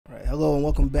Hello and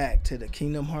welcome back to the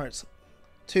Kingdom Hearts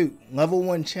 2 Level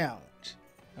 1 Challenge.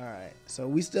 Alright, so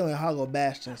we still in Hollow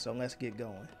Bastion, so let's get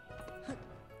going.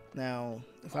 Now,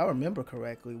 if I remember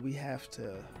correctly, we have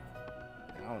to...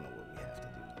 I don't know what we have to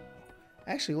do.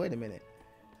 Actually, wait a minute.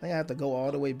 I think I have to go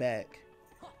all the way back.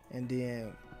 And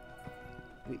then...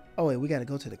 Oh wait, we gotta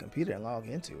go to the computer and log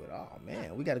into it. Oh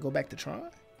man, we gotta go back to Tron?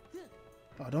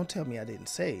 Oh, don't tell me I didn't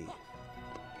save.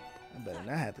 I better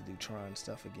not have to do Tron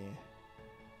stuff again.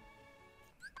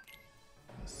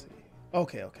 Let's see.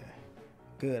 Okay.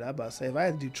 Good. I about to say, if I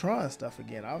had to do Tron stuff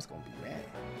again, I was going to be mad.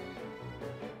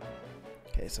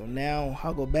 Okay, so now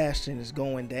Hollow Bastion is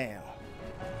going down.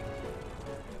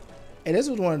 And this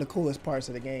was one of the coolest parts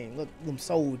of the game. Look, them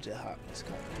soldier hoppers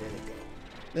coming. There they go.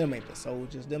 Them ain't the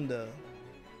soldiers. Them the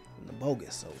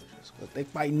bogus soldiers. Look, they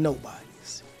fight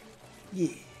nobodies. Yeah.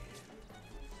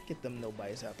 Get them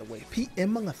nobodies out the way. Pete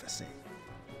and Maleficent.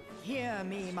 Hear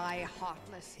me, my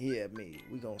heartless. Hear me.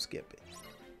 We gonna skip it.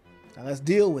 Now let's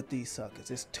deal with these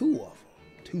suckers. It's two of them.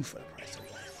 Two for the price of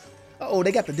one. Uh-oh,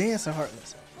 they got the Dancer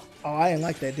Heartless. Oh, I didn't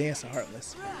like that Dancer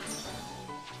Heartless.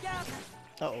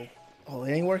 Uh-oh. Oh,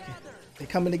 it ain't working. They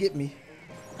coming to get me.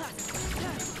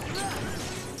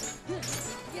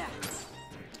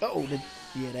 Uh-oh.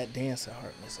 Yeah, that Dancer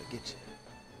Heartless will get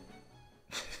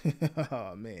you.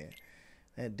 Oh, man.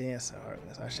 That Dancer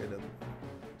Heartless. I should have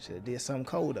did something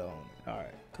colder on it.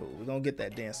 Alright, cool. We're gonna get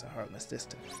that Dancer Heartless this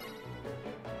time.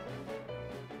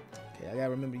 Okay, I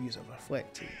gotta remember to use a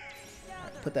reflect too.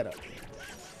 Alright, put that up there.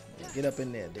 Yeah, get up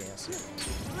in there, Dancer.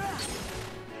 Man,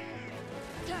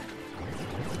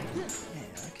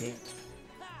 I can't.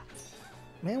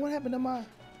 Man, what happened to my...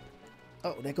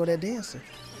 Oh, there go that Dancer.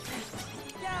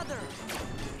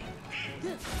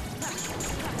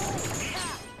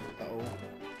 Uh-oh.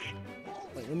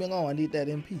 Wait, leave me alone. I need that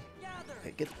MP.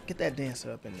 Okay, get that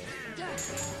Dancer up in there.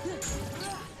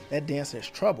 That Dancer is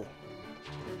trouble.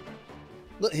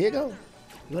 Look, here you go.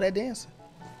 Go that Dancer.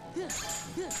 Okay,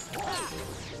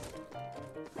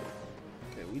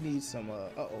 we need some,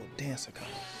 uh-oh, Dancer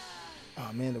coming.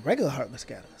 Oh, man, the regular Heartless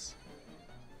got us.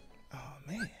 Oh,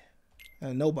 man.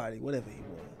 Nobody, whatever he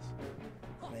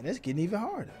was. Man, it's getting even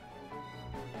harder.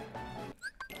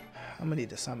 I'm gonna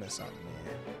need to summon something, man.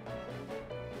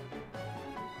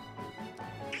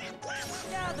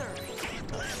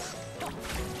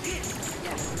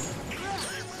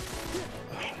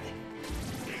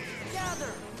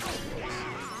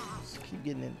 Just keep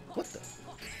getting in. What the?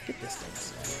 Get this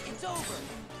thing. It's over.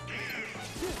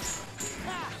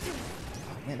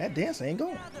 Oh man, that Dancer ain't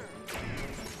going.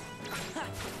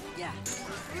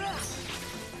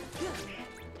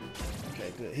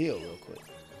 Okay, good. Heal real quick.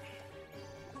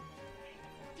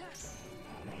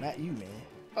 Oh, not you, man.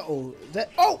 Uh-oh.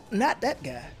 That. Oh, not that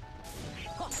guy.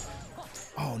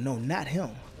 Oh no, not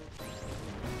him.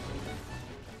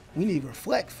 We need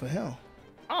reflect for him.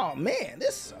 Oh man,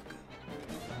 this sucker.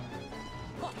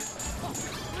 Oh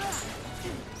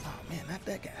man, not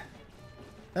that guy.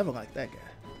 Never liked that guy.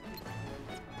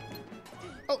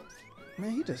 Oh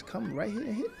man, he just come right here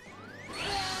and hit.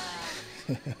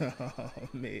 Oh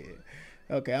man.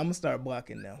 Okay, I'm gonna start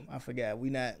blocking them. I forgot we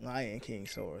not Lion King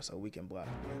Sora, so we can block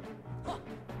them.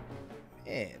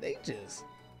 Man, they just.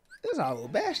 This Hollow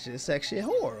Bastion is actually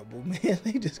horrible, man.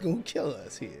 They just gonna kill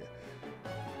us here.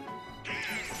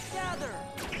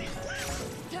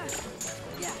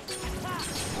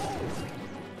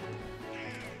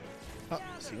 Oh,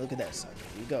 see, look at that sucker.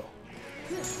 Here you go.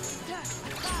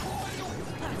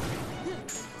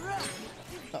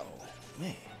 Uh-oh,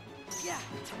 man.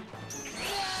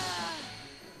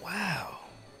 Wow.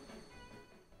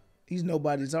 These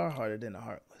nobodies are harder than the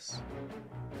Heartless.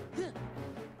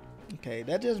 Okay,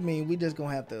 that just means we just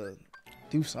gonna have to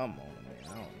do something on them, man. I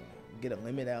don't know. Get a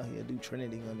limit out here, do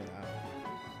Trinity limit out.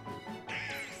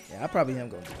 Yeah, I probably am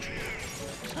gonna do Trinity.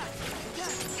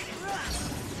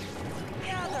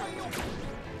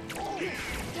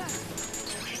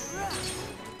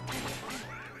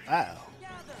 Wow.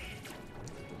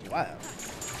 Wow.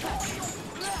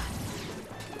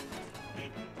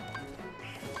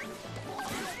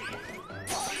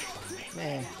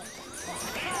 Man.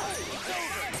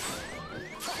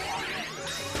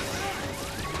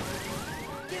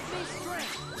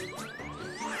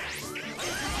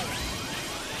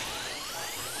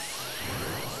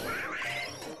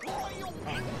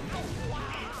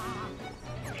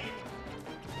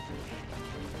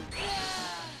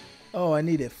 Oh, I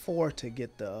needed 4 to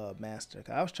get the master.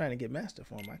 I was trying to get master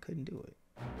for him. I couldn't do it.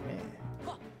 Man,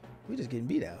 we just getting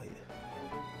beat out here.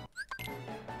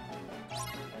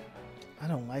 I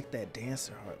don't like that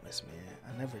Dancer Heartless, man.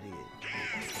 I never did.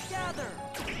 Gather.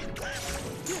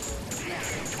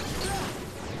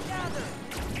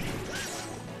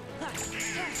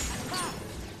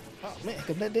 Look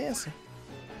at that dancer.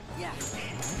 Yeah.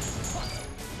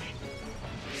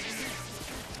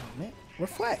 Oh, man.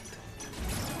 Reflect.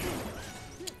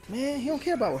 Man, he don't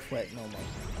care about reflect no more.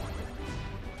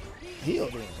 Heal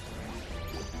then.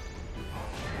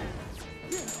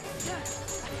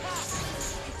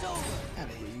 Out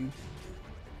of here, you.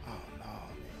 Oh no,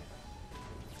 man.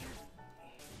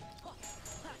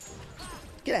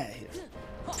 Get out of here.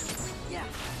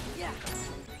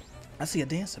 I see a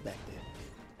dancer back there.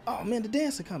 Oh man, the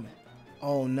dancer coming.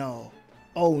 Oh no.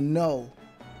 Oh no.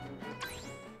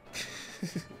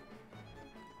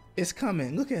 It's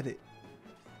coming. Look at it.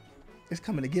 It's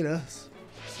coming to get us.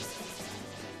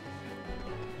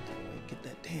 Get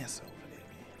that dancer over there,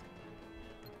 man.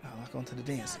 Oh, lock onto the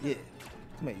dancer. Yeah.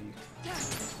 Come here, you.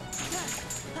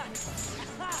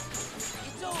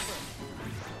 It's over.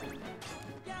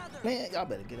 Man, y'all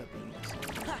better get up in this.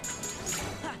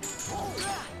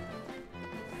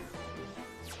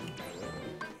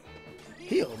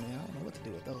 Heal, man. I don't know what to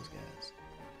do with those guys.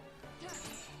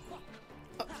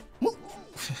 Move.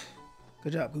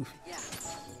 Good job, Goofy.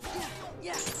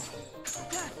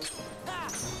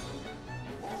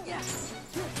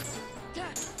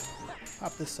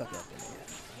 Pop this sucker up in there.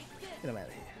 Get him out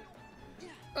of here.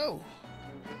 Oh.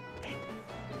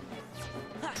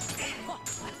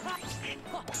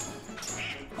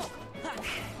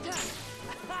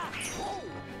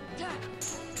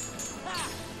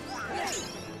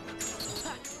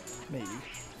 Maybe.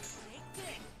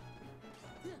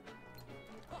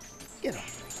 Get him.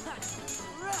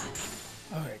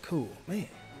 Alright, cool. Man.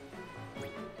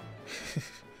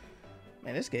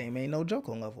 Man, this game ain't no joke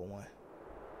on level 1.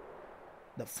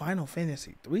 The Final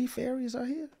Fantasy 3 fairies are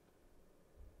here?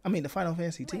 I mean, the Final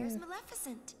Fantasy 10? Where's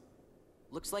Maleficent?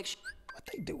 Looks like What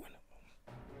they doing?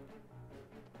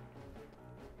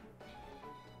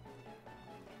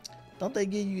 Don't they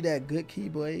give you that good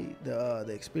Keyblade,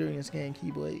 the experience game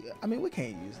Keyblade? I mean, we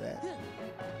can't use that.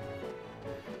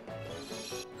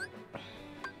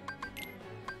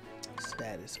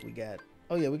 Status, we got.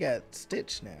 Oh yeah, we got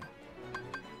Stitch now.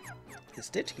 Is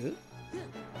Stitch good? Yeah,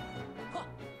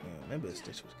 remember if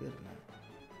Stitch was good or not.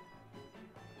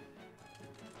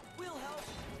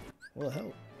 We'll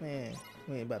help, man.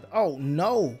 We ain't about to. Oh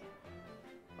no.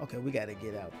 Okay, we gotta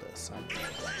get out the summon.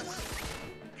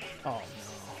 Oh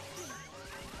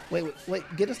no. Wait,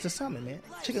 get us to summon, man.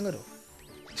 Chicken Little.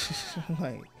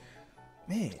 Like,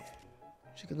 man.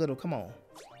 Chicken Little, come on.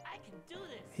 I can do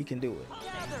this. He can do it.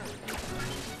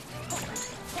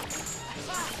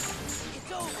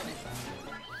 It's over.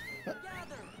 What?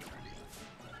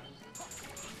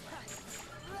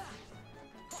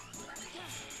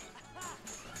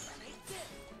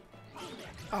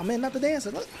 Oh man, not the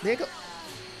dancer. Look, there you go.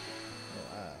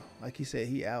 Oh, wow. Like he said,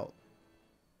 he out.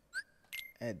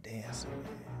 That dancer, man.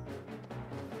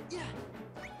 Yeah,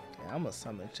 I'm gonna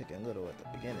summon Chicken Little at the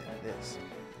beginning of this.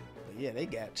 But yeah, they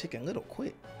got Chicken Little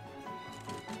quick.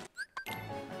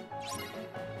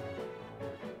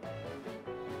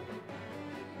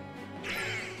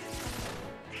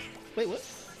 Wait, what?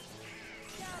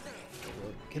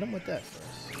 Well, get him with that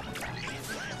first.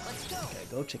 Okay,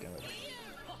 go Chicken Little.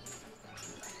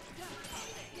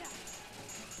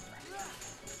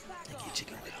 Thank you,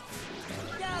 Chicken Little.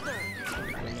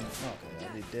 Okay, I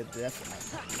did that for me.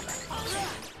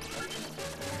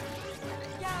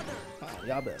 Oh,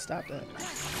 y'all better stop that.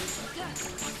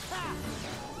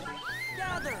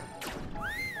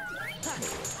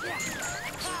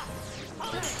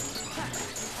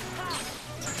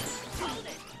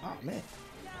 Oh man.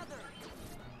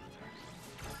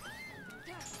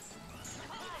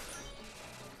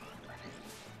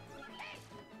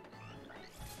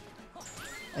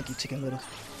 Thank you, Chicken Little.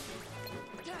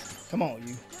 Come on,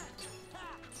 you.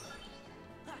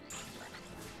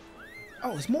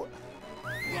 Oh, it's more.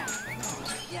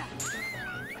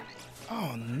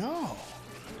 Oh no.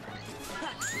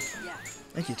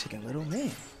 Thank you, Chicken Little.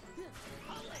 Man,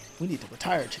 we need to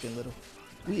retire Chicken Little.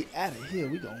 We out of here.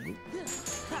 We gonna go.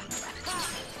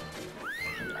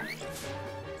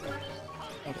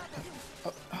 Okay.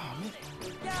 Oh man.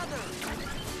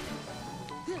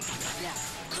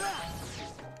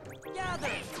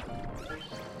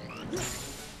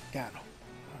 Got him.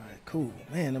 Alright, cool.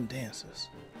 Man, them dancers.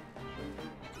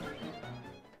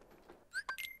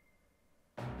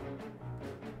 I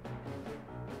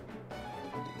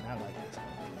did not like this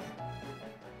one, man.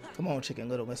 Come on, Chicken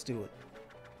Little, let's do it.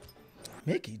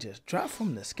 Mickey just dropped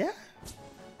from the sky?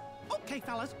 Okay,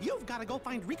 fellas, you've got to go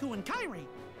find Riku and Kairi.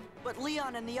 But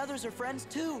Leon and the others are friends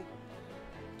too.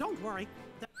 Don't worry.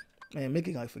 Man,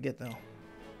 Mickey gonna forget them.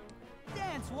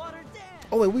 Dance, water, dance.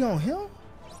 Oh wait, we on him?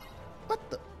 What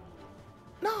the?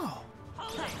 No.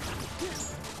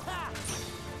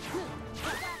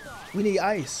 We need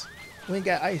ice. We ain't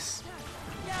got ice.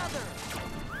 Gather.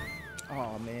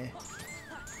 Oh man.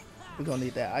 We're gonna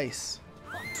need that ice.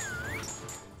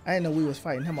 I didn't know we was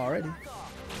fighting him already. It's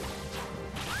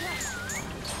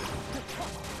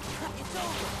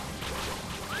over.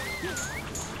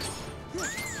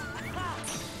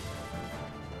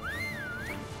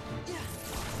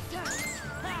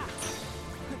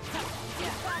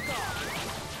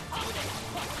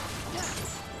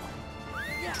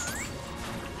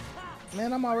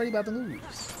 Man, I'm already about to lose.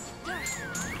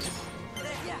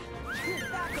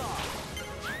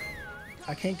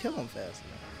 I can't kill him fast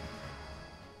enough.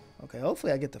 Okay,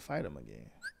 hopefully I get to fight him again.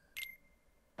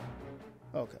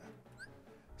 Okay.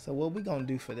 So what we're gonna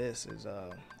do for this is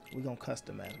we're gonna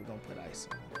customize. We're gonna put ice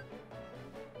on.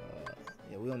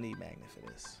 Yeah, we don't need magnet for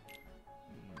this.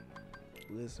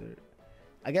 Blizzard.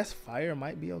 I guess fire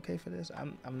might be okay for this.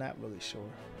 I'm not really sure.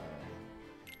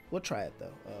 We'll try it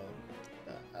though.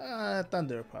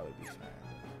 Thunder will probably be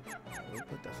fine. We'll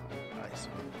put the fire ice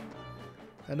on.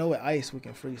 I know with ice we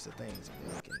can freeze the things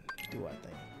and then we can do our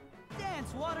thing.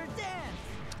 Dance, water, dance.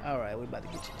 All right, we're about to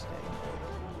get you today.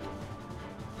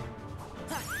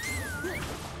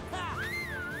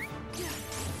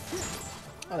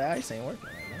 Oh, that ice ain't working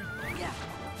right now.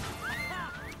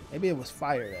 Maybe it was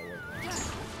fire that worked.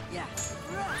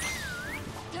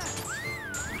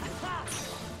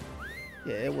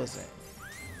 Yeah, it wasn't.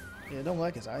 Yeah, it don't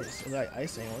like it's ice. It's like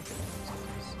ice ain't working.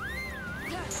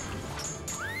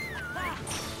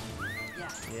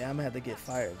 Yeah, I'm gonna have to get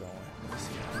fire going. Let's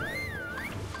see how fire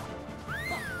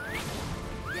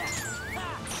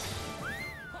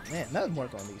works. Man, nothing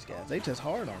work on these guys. They just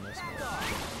hard on this one.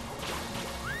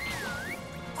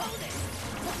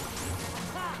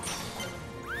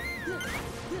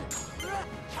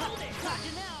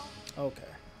 Okay.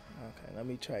 Okay, let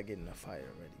me try getting the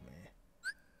fire ready, man.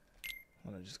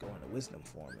 I'm gonna just go into wisdom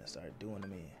form and start doing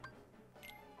them in.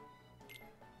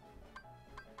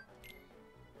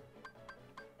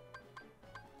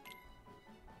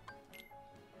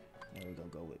 And we're gonna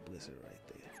go with Blizzard right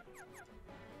there.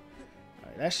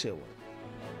 Alright, that should work.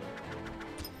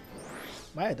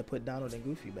 Might have to put Donald and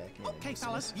Goofy back in. Okay,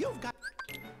 fellas, you've got.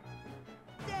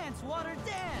 Dance, water,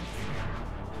 dance.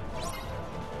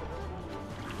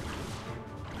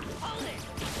 Hold it.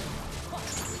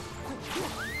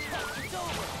 It's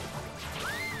over.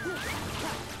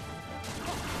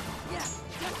 Yeah.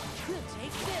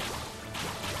 Take this.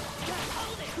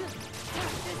 Hold it.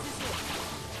 This is it.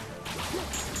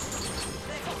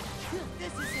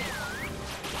 This is it.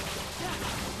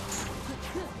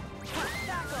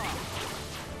 Back off.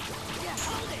 Yeah,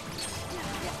 hold it.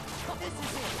 Yeah. This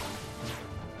is it.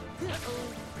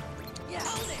 Yeah,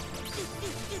 hold it.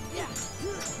 Yeah.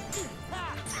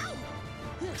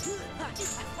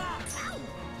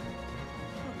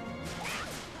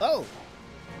 Oh!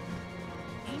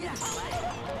 Yeah.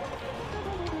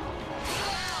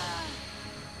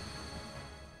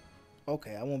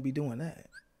 Okay, I won't be doing that.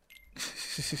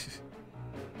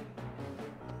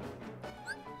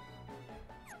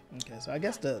 Okay, so I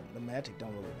guess the magic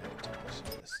don't really matter too much.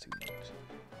 That's too much.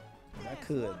 I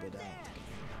could, but I don't think.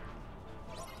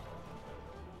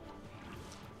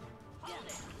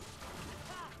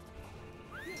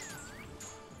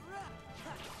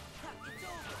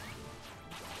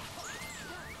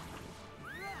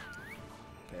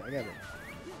 Okay, I got it.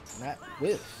 Not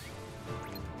with.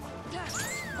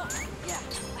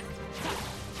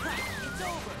 It's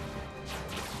over.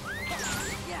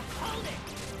 Yeah, hold it.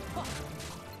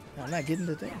 I'm not getting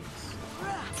the things.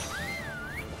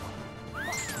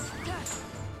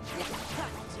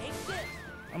 Take this.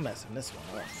 I'm messing this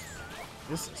one up.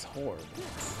 This is horrible.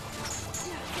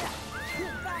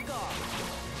 Back off.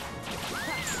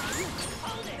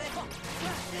 Hold it.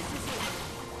 This is it.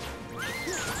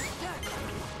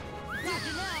 Got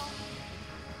you now.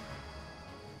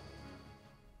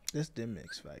 This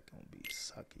Demyx fight gonna be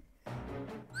sucky.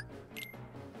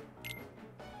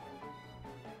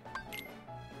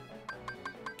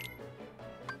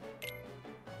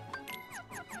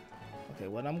 Okay,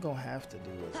 what I'm gonna have to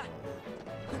do is I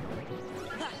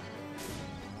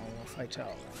don't wanna fight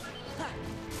y'all.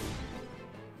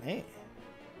 Man.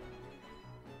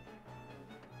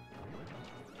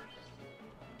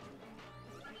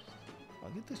 I'll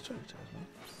get this church house, man.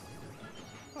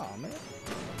 Oh man.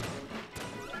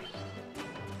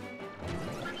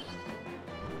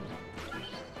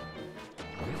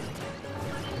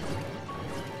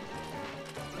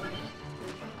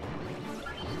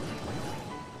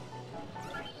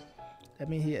 That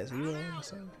mean he has zero or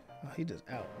something? Oh, he just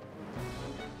out.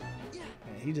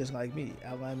 Man, he just like me.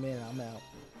 Outline man, I'm out.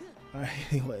 Alright,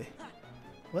 anyway.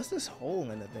 What's this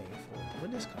hole in the thing for?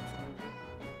 Where'd this come from?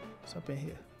 What's up in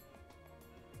here?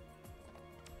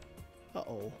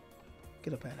 Uh-oh.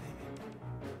 Get up out of here.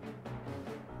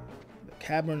 The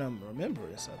Cavern of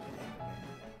Remembrance up in here, man.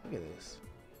 Look at this.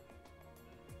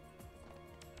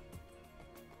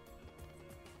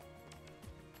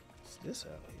 What's this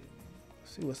out here?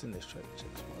 Let's see what's in this treasure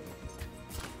chest.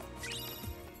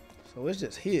 So it's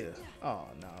just here. Oh,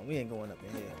 no, we ain't going up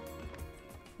in here.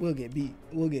 We'll get beat.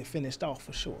 We'll get finished off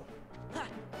for sure.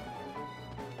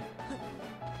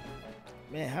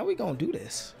 Man, how we gonna do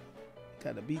this?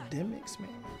 Gotta beat Demyx, man.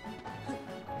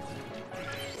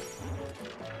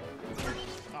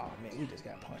 Oh man, we just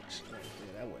got punched.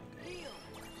 Yeah, that wasn't good.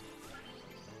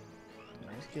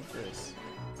 Right, let's get this.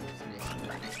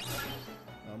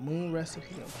 A moon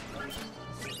recipe.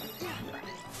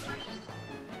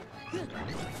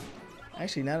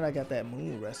 Actually, now that I got that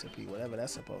moon recipe, whatever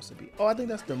that's supposed to be. Oh, I think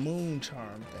that's the moon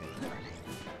charm thing.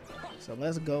 So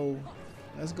let's go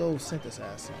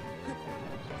synthesize something.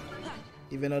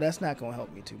 Even though that's not gonna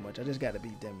help me too much. I just gotta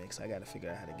beat Demyx. I gotta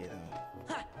figure out how to get him.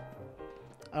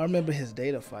 I remember his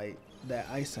data fight. That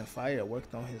ice and fire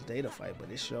worked on his data fight,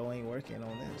 but it sure ain't working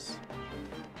on this.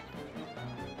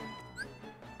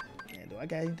 Man, do I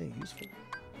got anything useful?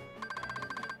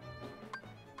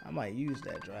 I might use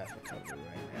that draft recovery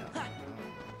right now.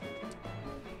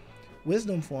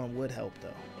 Wisdom form would help though.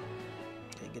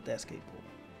 Okay, get that skateboard.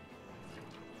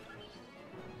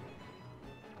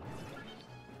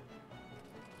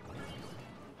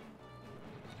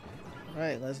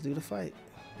 Alright, let's do the fight.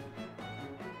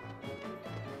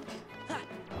 Oh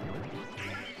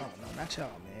no, not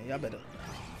y'all, man. Y'all better.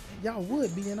 Y'all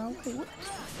would be in our way. What?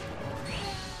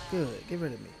 Good, get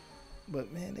rid of me.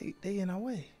 But man, they in our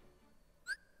way.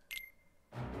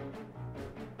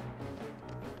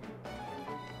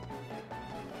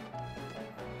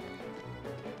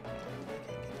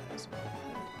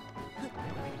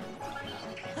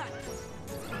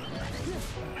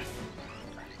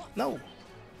 No.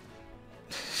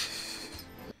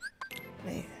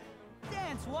 Man.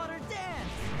 Dance, water,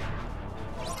 dance.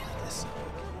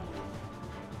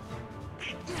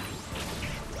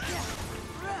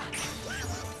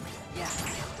 Yes.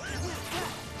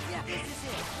 Yeah, this is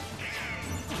it.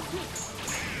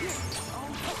 Oh,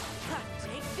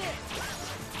 take this.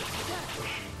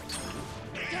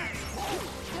 Take this. Oh,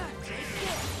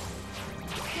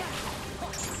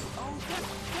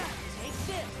 take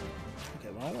this.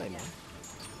 Okay, wrong way, man.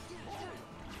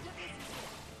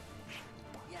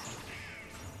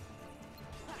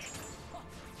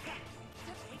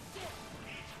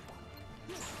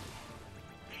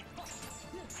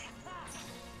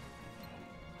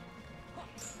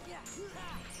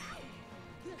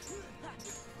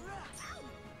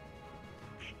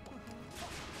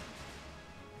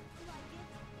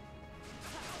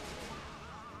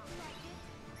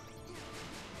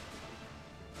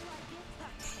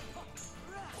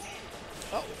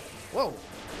 Oh, whoa.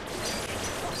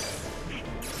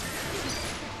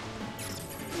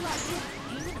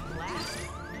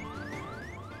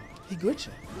 He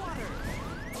glitching.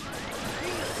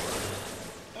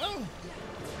 Oh.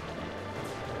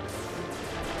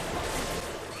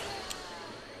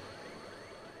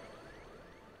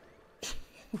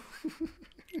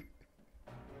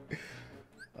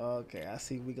 Okay, I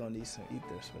see we gonna need some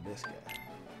ethers for this guy.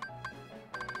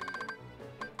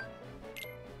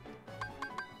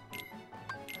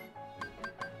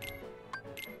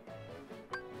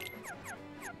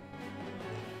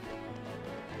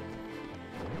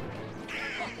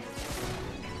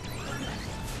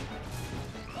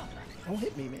 Don't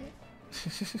hit me, man.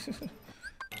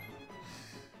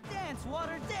 Dance,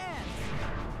 water, dance.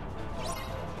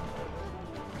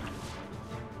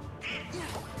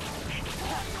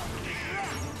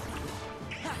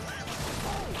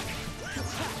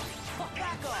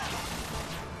 Back off.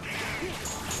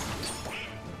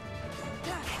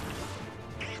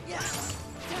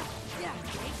 Yeah,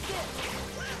 take this.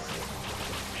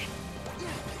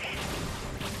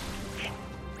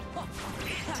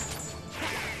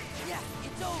 Yeah,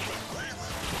 it's over.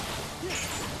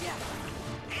 Yeah.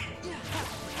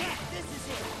 This is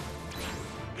it.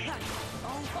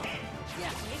 Oh,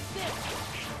 yeah, take this.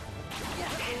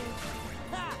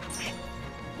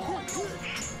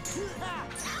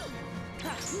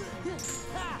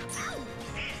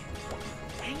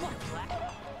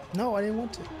 No, I didn't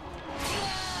want to.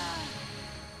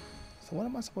 So what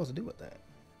am I supposed to do with that?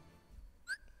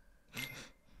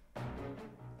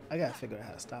 I gotta figure out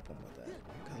how to stop him with that.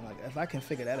 Cause like, if I can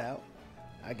figure that out,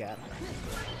 I got him.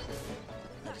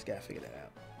 I just gotta figure that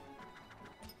out.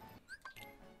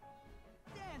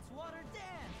 Dance, water,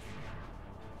 dance.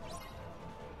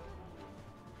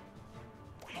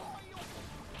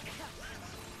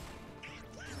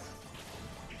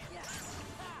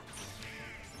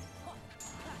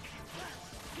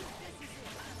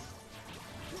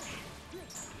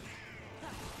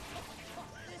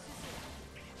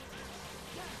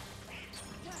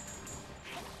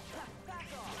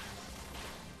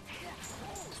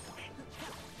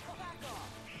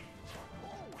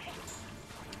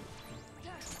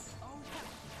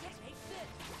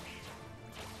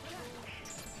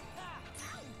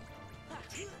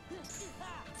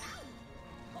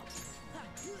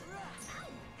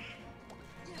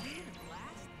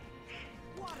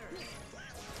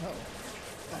 Oh.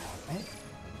 Oh, man.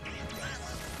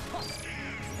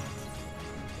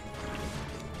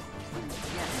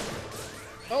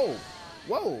 Oh,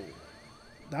 whoa.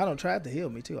 Donald tried to heal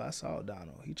me too. I saw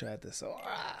Donald. He tried to Sora.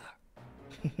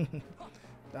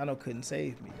 Donald couldn't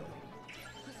save me though.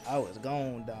 I was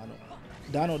gone, Donald.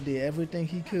 Donald did everything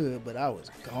he could, but I was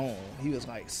gone. He was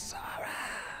like, Sora.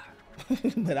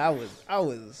 But I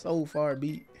was so far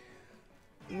beat.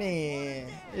 Man,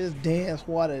 it's dance,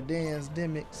 water, dance,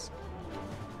 Demyx.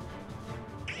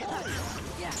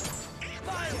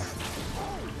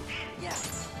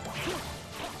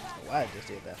 Why I just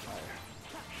did that fire?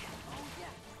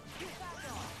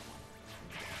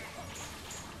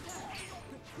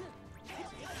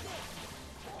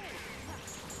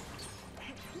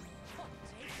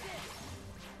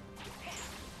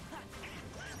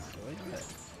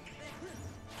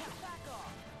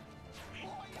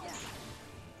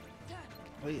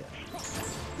 Oh yeah.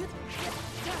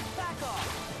 Back off.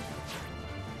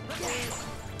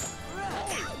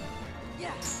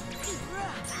 Yeah.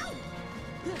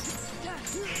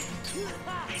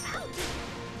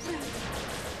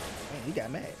 Man, he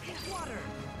got mad. Water.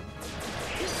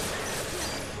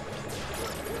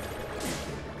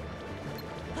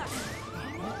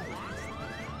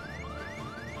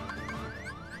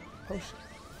 Potion.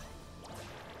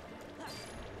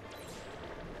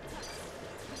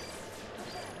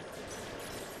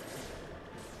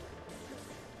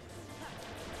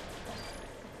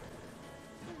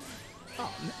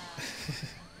 Oh, no.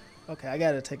 Okay, I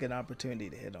gotta take an opportunity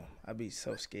to hit him. I'd be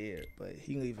so scared, but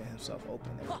he leaving himself open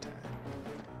every time.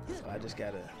 So I just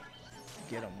gotta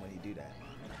get him when he do that.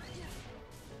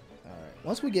 Alright,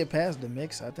 once we get past the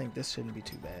mix, I think this shouldn't be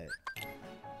too bad.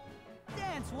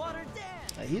 Dance, water,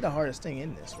 dance. Like, he the hardest thing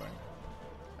in this, right?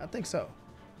 I think so.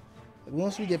 Like,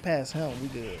 once we get past him, we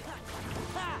good.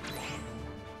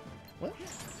 What?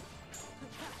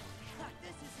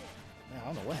 Man, I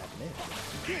don't know what happened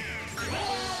there.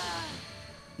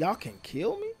 Y'all can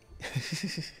kill me?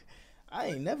 I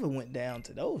ain't never went down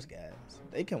to those guys.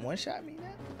 They can one-shot me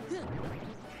now?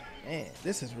 Man,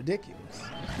 this is ridiculous.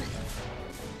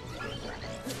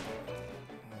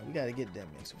 We gotta get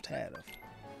Demyx. I'm tired of him.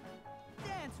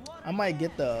 I might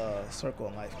get the circle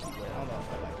of life key, but I don't know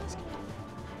if I like this key.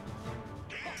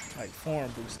 Like,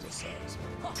 form booster sucks.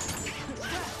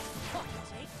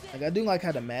 Like, I do like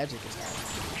how the magic is happening.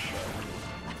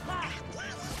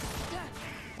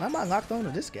 Why am I locked on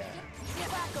to this guy?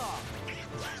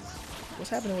 What's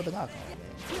happening with the lock on, man?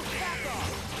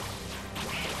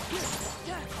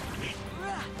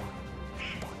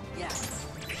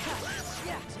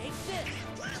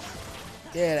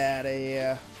 Get out of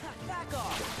here.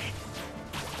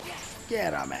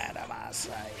 Get him out of my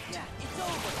sight. Yeah, it's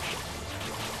over.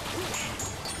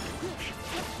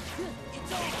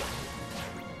 It's over.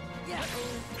 Yeah.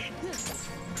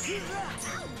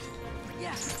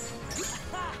 Yeah.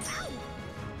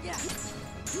 Yeah.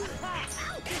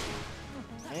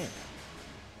 Man.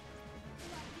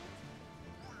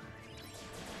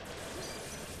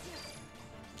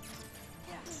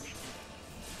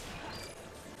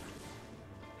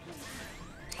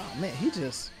 Oh man, he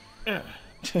just.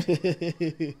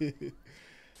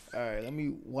 Alright, let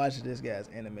me watch this guy's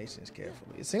animations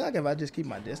carefully. It seems like if I just keep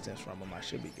my distance from him, I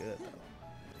should be good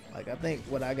though. Like, I think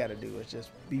what I gotta do is just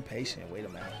be patient, wait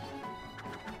him out.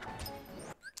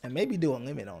 And maybe do a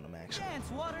limit on him, actually.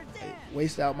 Like,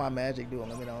 waste out my magic, do a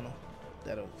limit on him.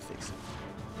 That'll fix it.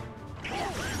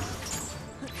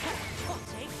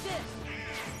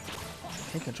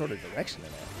 Can't control the direction of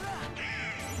that.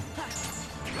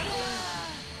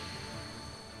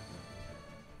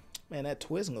 Man, that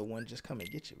Twizzler one just come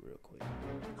and get you real quick.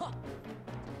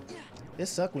 It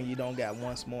sucks when you don't got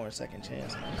once more and second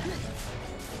chance.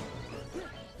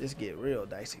 This get real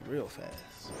dicey real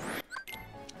fast.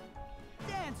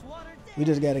 We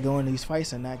just gotta go in these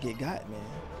fights and not get got, man.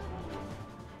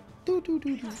 Do do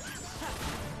do do.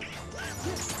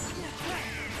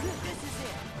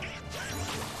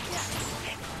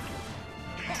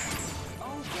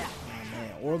 Oh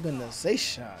man,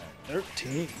 organization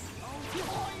 13.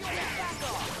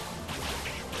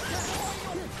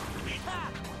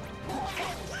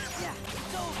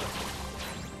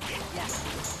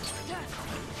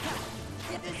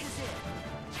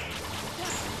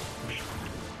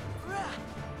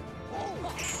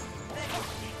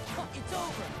 It's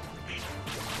over.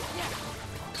 Yeah.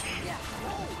 Yeah.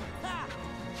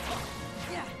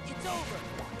 Yeah, it's over.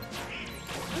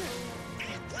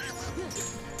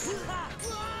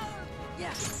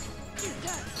 Yeah.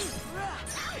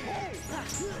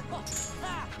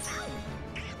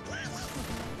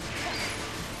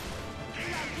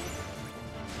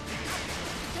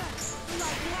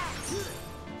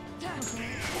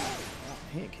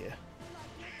 He didn't care.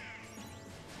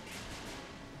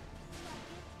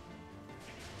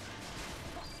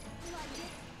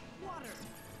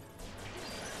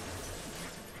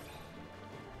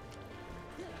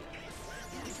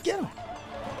 Get him.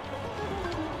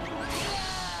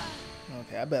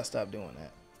 Okay, I better stop doing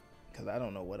that. Because I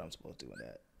don't know what I'm supposed to do with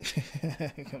that.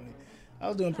 I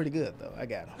was doing pretty good, though. I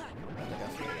got him. I think I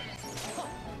figured it out.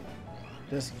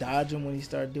 Just dodge him when he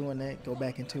starts doing that. Go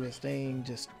back into his thing.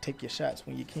 Just take your shots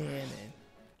when you can. And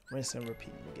rinse and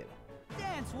repeat. You get him.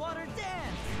 Dance, water,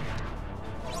 dance!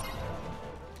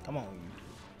 Come on, you.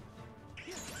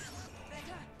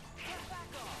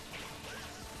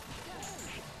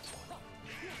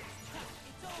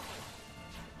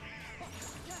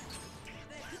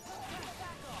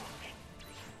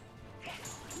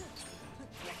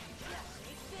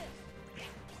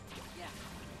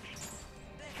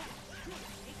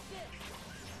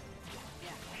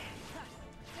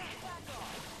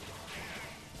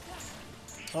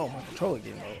 Oh, my controller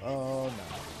getting low. Oh, no.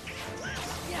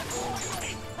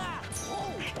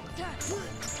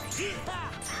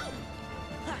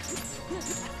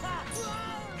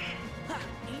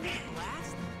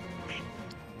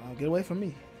 Oh, get away from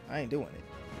me. I ain't doing it.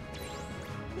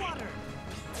 Water.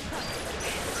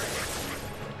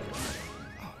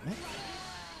 Oh, man.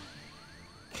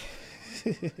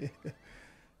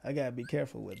 I gotta be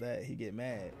careful with that. He get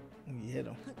mad when you hit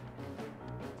him.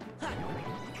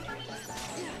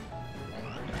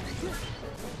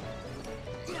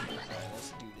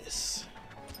 Let's do this.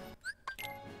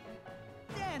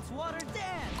 Dance, water,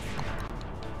 dance.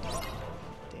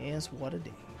 Dance, water,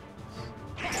 dance.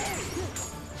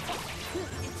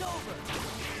 It's over.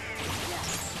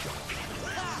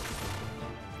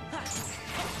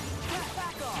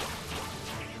 Back off.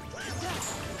 Take this.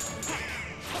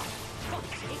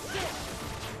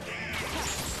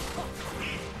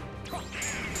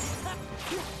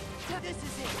 This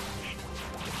is it.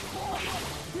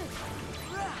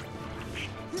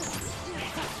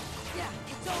 Yeah,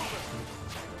 it's over.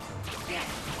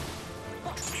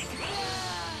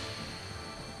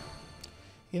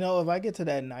 You know, if I get to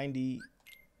that 90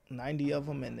 of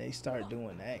them and they start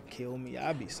doing that, kill me,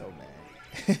 I'd be so mad.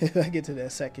 If I get to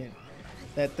that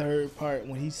third part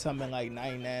when he's summoned like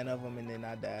 99 of them and then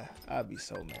I die, I'd be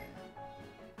so mad.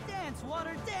 Dance,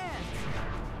 water, dance.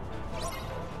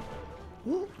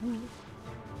 Woo, woo.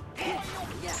 Yeah.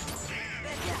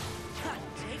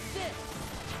 Take this.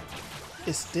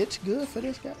 Is Stitch good for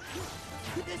this guy?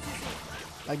 This is it.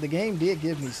 Like, the game did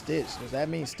give me Stitch. Does that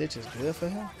mean Stitch is good for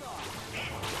him?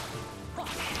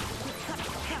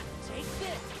 Take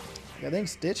this. I think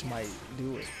Stitch might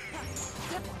do it.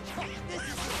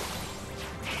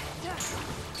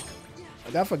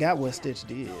 Like, I forgot what Stitch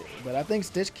did, but I think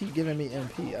Stitch keep giving me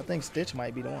MP. I think Stitch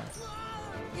might be the one.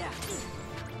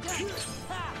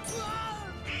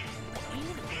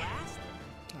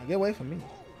 Now, get away from me.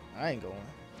 I ain't going.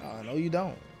 Oh, no, you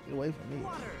don't. Get away from me.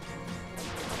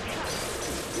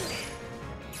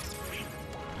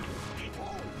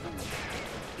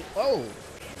 Whoa.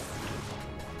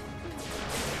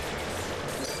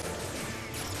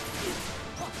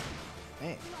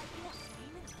 Man.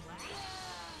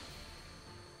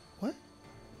 What?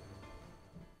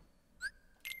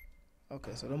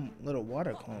 Okay, so them little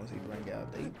water clones he bring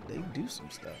out, they do some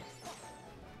stuff.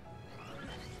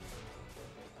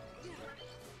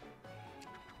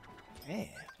 Man,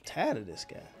 I'm tired of this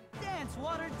guy. Dance,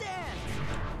 water, dance.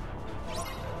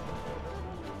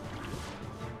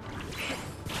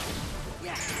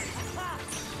 Yeah. It's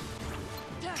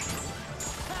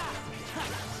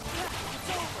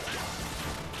over.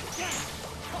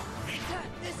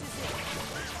 This is it.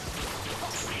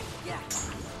 Yeah.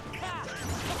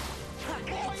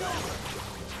 It's over.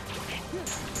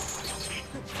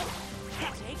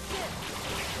 Take this.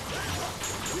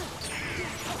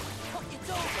 It's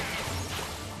over.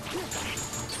 Take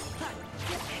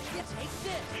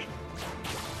this.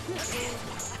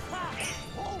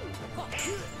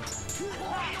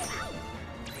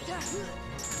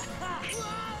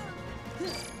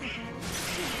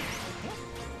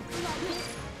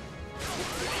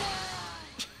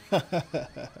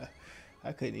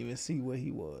 I couldn't even see where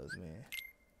he was, man.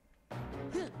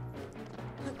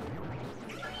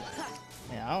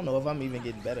 Man, I don't know if I'm even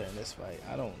getting better in this fight.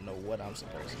 I don't know what I'm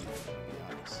supposed to do, to be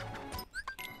honest.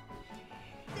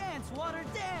 Dance, water,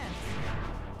 dance.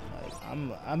 Like, I'm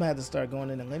gonna have to start going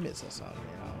in the limits or something,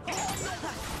 man. I don't know.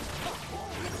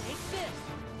 Take this.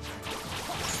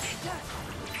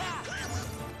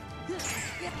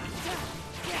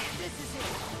 Yeah, this is it.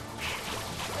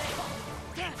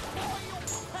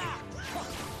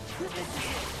 This is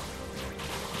it.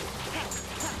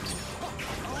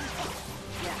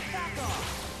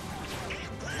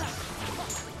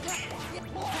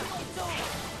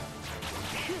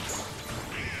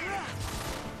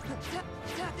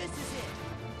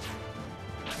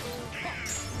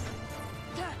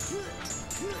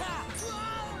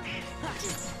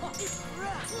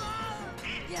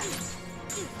 Yeah.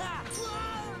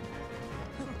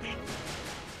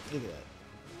 Look at that.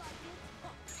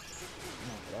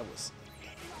 Okay, that was.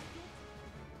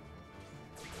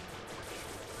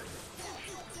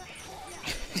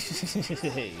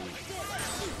 Hey.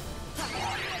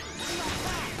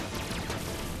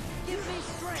 Give me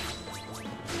strength.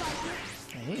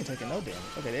 Man, he ain't taking no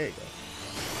damage. Okay, there you go.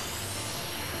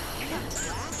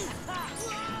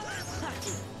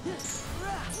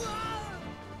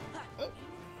 Oh.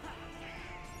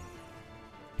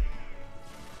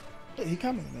 Hey, he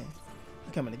coming, man.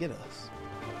 He coming to get us.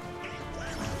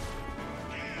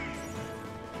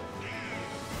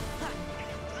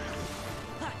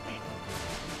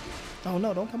 Oh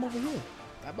no, don't come over here.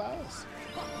 Not by us.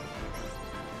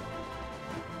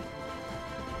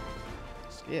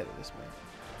 I'm scared of this man.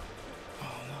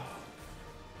 Oh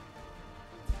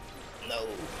no.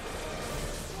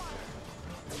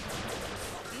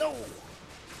 No. No.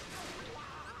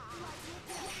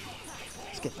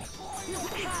 Let's get back.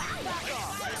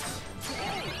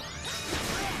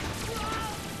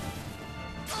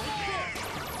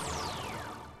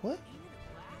 What?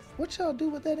 What y'all do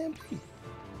with that MP?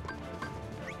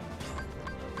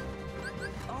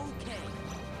 Okay.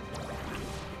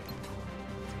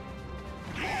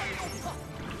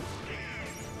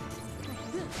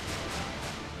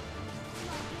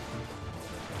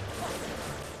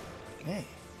 Man.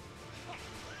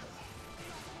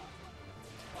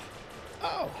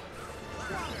 Oh.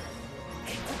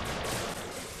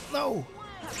 No.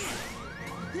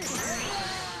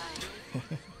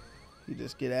 You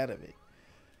just get out of it.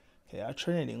 Okay, our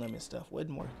Trinity limit stuff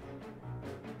wouldn't work.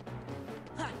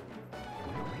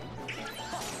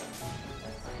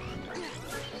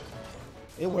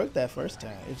 It worked that first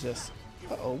time. It's just,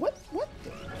 uh-oh, what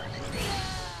the?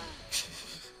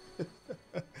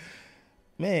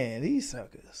 Man, these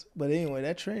suckers. But anyway,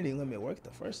 that Trinity limit worked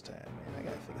the first time, man. I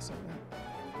gotta figure something out.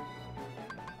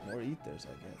 More ethers,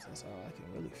 I guess. That's all I can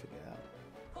really figure out.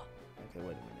 Okay,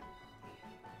 wait a minute.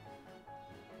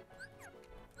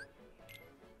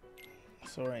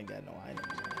 Sora ain't got no items.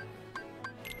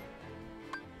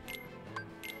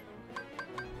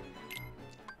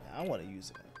 I want to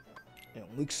use an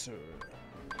elixir.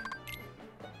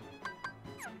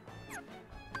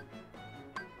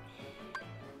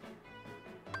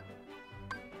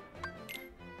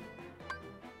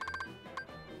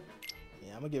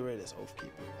 Yeah, I'm gonna get rid of this Oath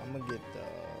Keeper. I'm gonna get the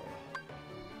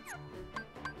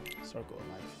Circle of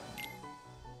Life.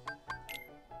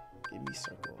 Give me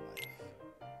Circle of Life.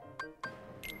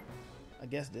 I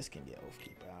guess this can get Oath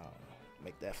Keeper. I don't know.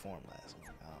 Make that form last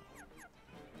one. I don't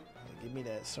know. Give me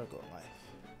that Circle of Life.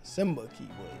 Simba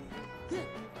Keyblade.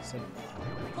 Simba.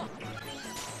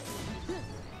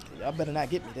 Y'all better not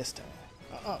get me this time.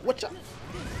 What y'all?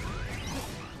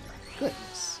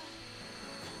 Goodness.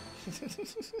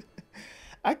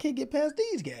 I can't get past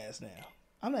these guys now.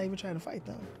 I'm not even trying to fight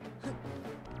them. And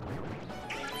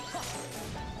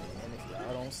if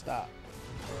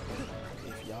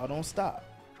y'all don't stop.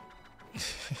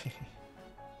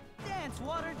 Dance,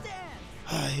 water,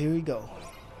 dance. Here we go.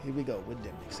 Here we go with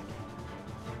Demyx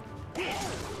again.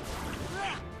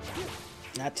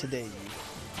 Not today, you.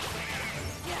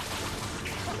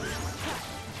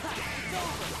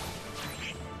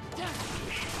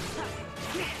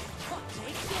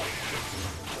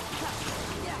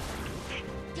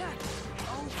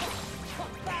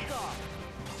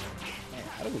 Man,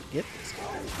 how do we get this guy?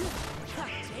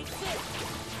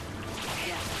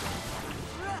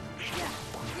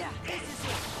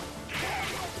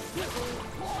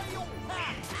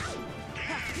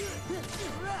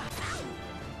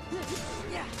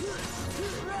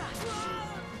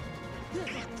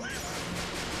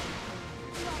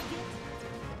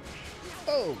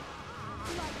 Oh.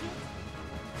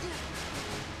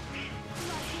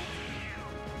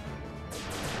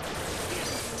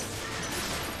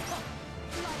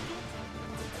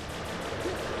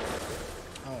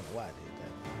 I don't know why I did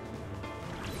that.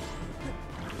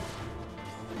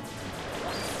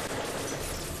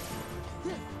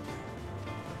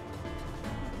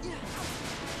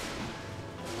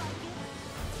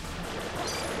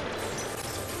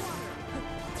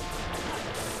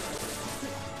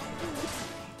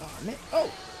 Oh, man. Oh!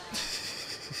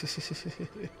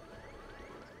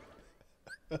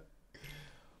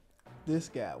 This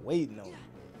guy waiting on me, man.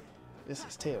 This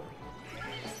is terrible.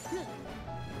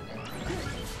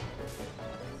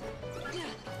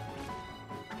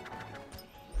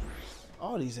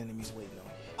 All these enemies waiting on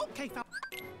you. Okay, fella.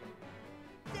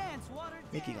 Dance, water,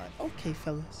 Mickey like, okay,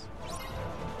 fellas.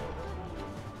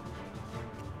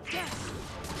 dance.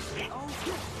 Oh,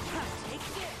 take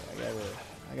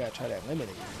I gotta try that limit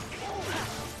again.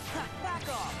 Back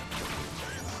off.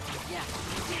 Yeah.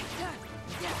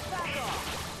 Yeah. Back off.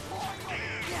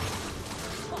 Yeah.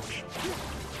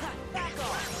 Back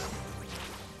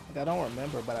off. Like, I don't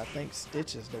remember, but I think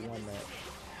Stitch is the one that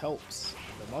helps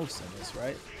the most in this,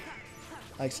 right?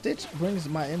 Like, Stitch brings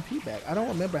my MP back. I don't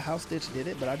remember how Stitch did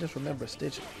it, but I just remember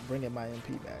Stitch bringing my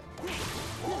MP back.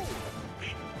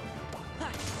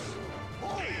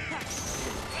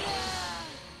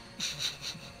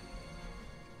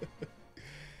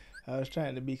 I was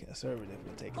trying to be conservative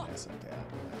with taking that something out.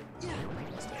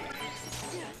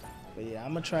 But yeah,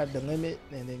 I'm gonna try the limit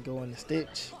and then go into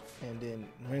Stitch and then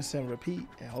rinse and repeat,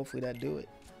 and hopefully that do it.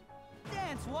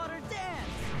 Dance, water, dance.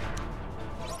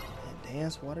 And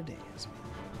dance, water, dance, man.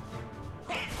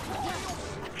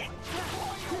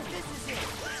 This is it.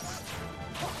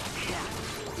 Yeah.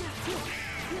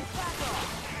 Back off.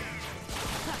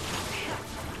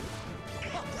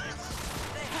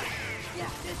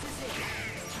 Yeah, this is it.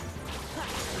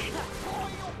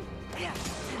 Yeah.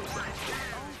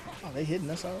 Oh, they hitting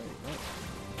us already, right?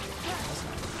 That's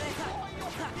nice.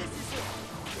 This is it.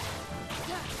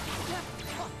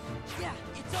 Yeah,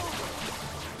 it's over.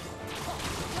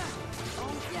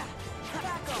 Oh, yeah.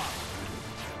 Back off.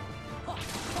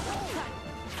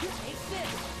 Take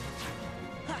this.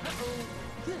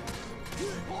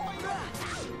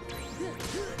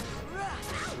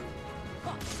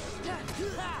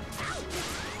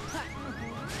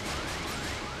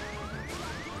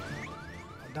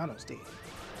 Donald's dead.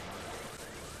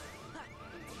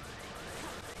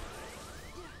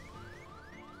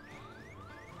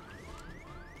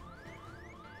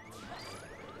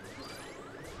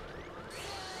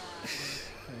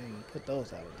 I didn't put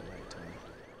those out at the right time.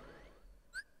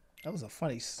 That was a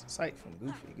funny sight from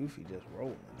Goofy. Goofy just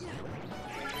rolling.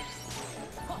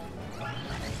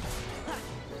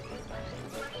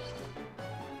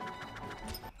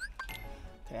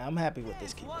 Okay, I'm happy with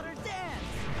this keeper. Water dance.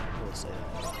 We'll say that.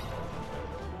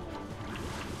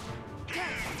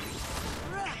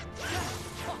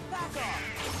 Back off.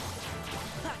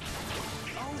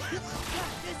 Oh,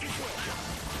 this is it.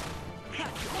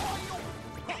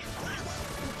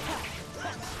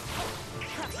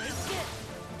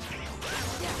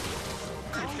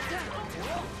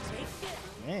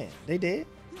 Man, they did?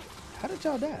 How did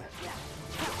y'all die?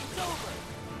 It's over.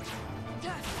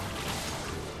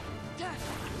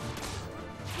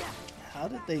 How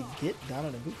did they get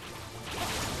Donald and Goofy?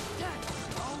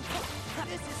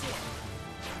 This is it.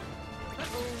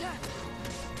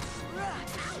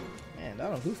 Man,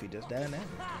 Donald and Goofy just died now.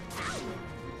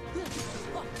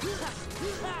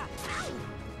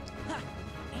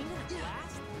 Ain't it a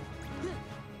blast?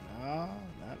 No,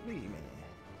 not me, man.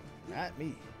 Not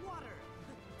me. Water.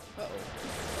 Uh-oh.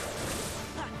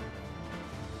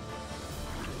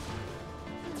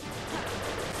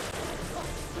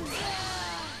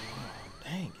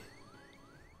 Dang it.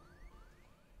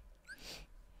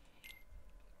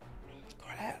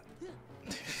 Crap.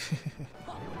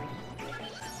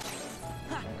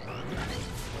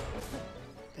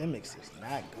 Demyx is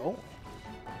not going.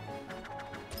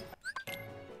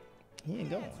 He ain't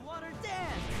going. Water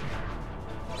dance.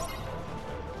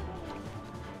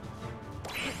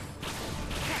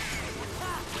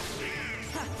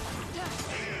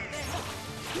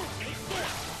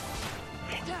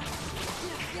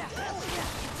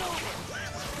 It's over.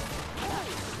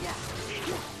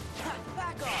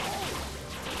 Back off.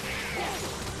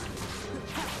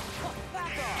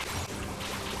 Back off.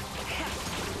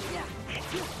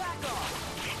 Back off.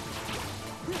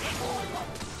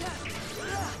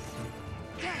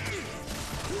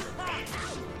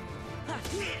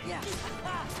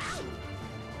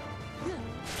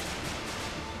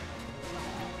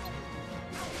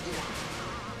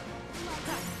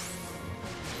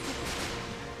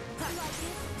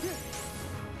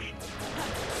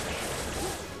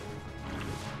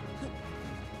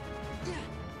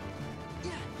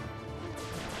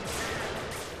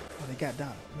 Oh, they got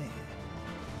Donald, man.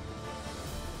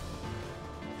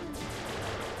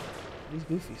 These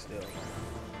Goofy still.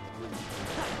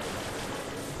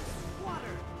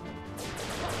 Water.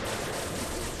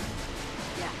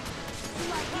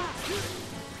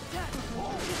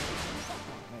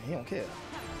 Man, he don't care.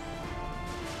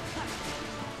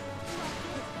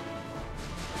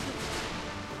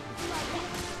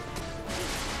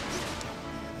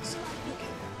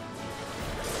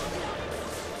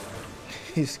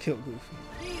 He's killed Goofy.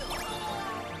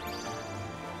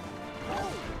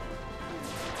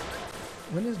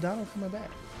 When is Donald coming back?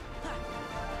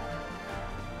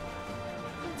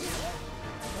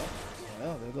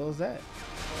 Well, there goes that.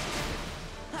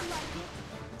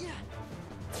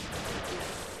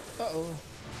 Uh-oh.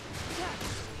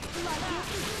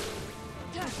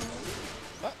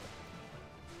 What?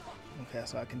 Okay,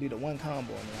 so I can do the one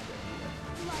combo and then I better do that.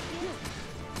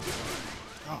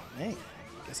 Oh, man.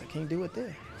 Guess I can't do it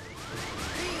there.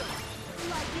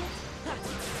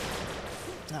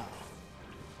 No.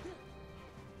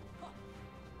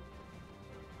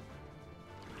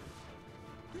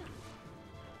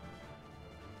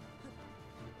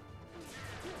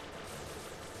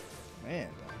 Man.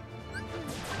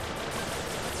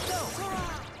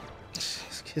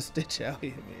 Let's get Stitch out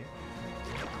here, man.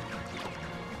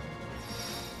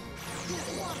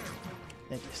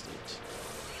 Thank you, Stitch.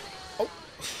 Oh!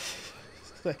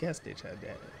 I guess Stitch had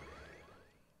that.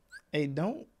 Hey,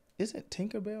 isn't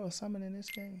Tinkerbell or something in this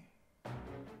game?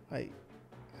 Like,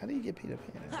 how do you get Peter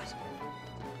Pan in this game?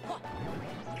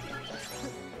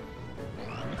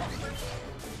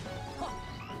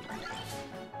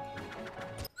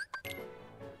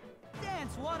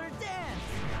 Dance, water, dance!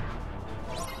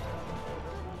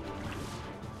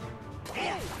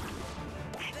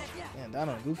 Man,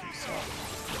 Donald and Goofy suck.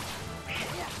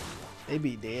 They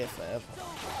be dead forever.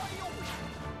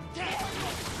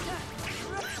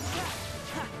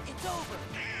 It's over.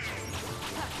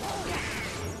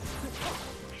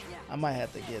 I might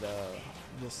have to get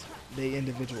just the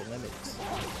individual limits.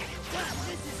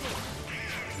 This is it.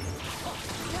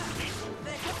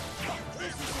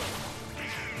 This is it.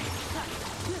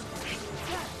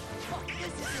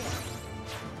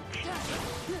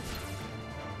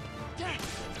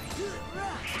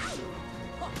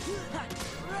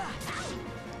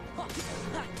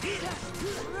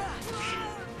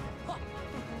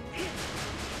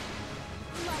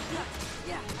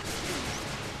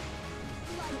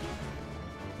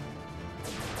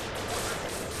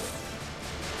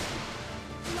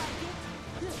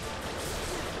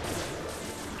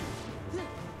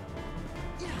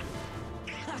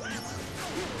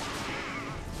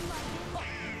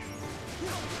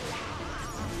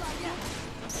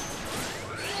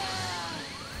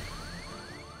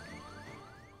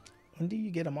 When do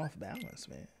you get him off balance,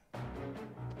 man?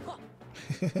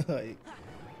 Like,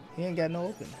 he ain't got no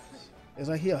openings. It's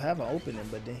like he'll have an opening,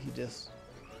 but then he just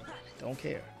don't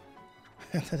care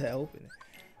after that opening.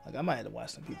 Like, I might have to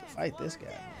watch some people fight this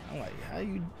guy. I'm like, how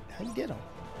you get him?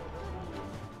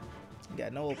 He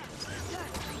got no openings.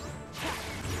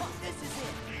 This is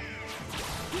it.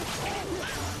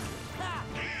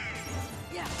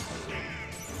 Yeah. This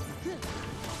is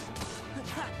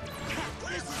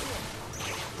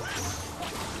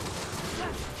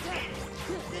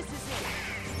it. This is it.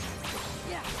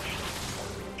 Yeah.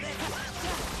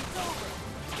 It's over.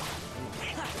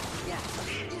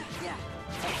 Yeah.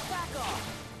 Back off.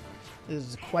 This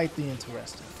is quite the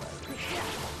interesting fight. Yeah.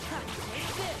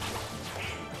 Take this.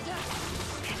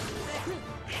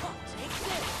 Take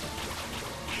this.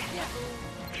 Yeah.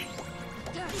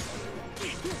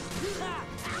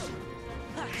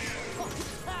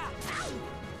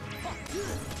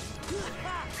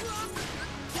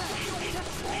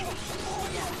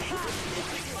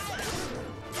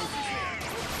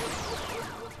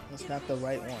 That's not the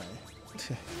right one.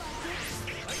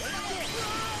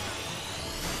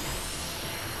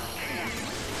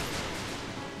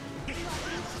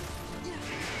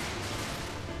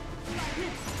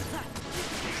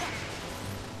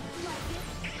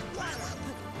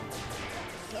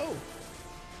 No.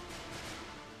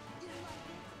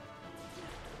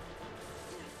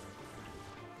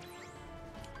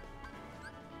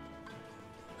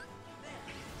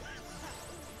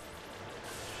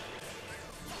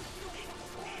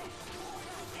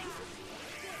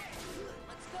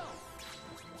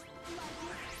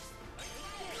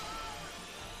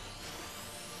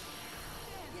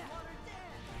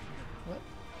 What?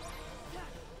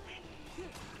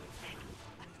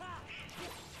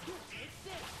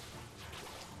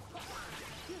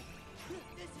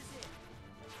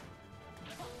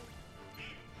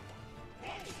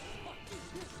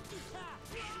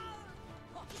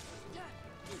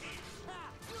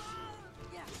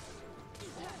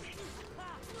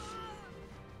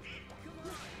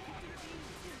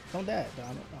 Don't die,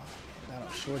 Donald. Oh,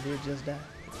 Donald sure did just die.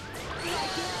 I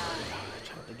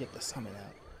tried to get the summon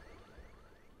out.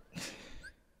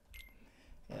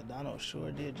 Yeah, Donald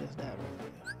sure did just die right there.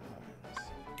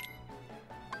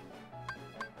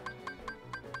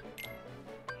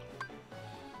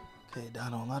 Okay,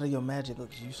 Donald, a lot of your magic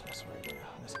looks useless right there.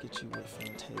 Let's get you with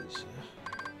Fantasia.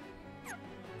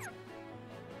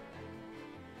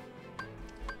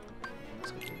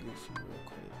 Let's get the Goofy real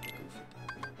quick.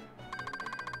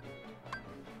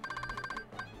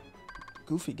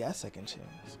 Goofy got second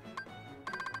chance.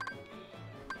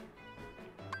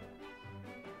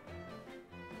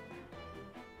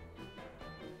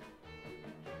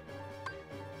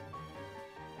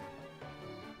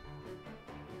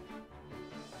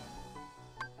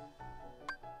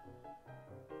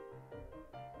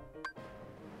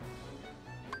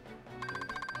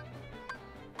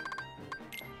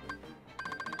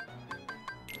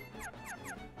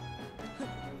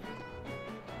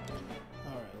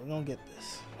 gonna get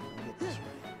this. We're gonna get this right.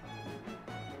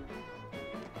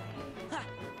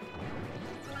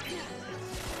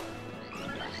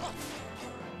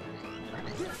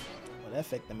 Well, that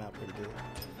affected them out pretty good.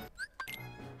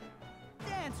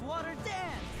 Dance, water,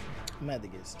 dance! I'm gonna have to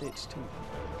get Stitch too.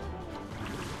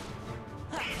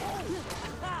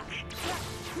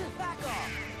 Back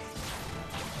off!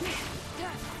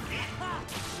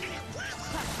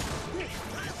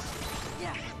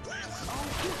 Yeah.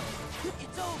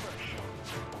 It's over.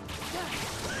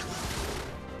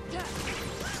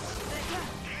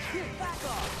 Back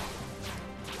off.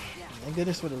 Thank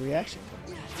goodness for the reaction.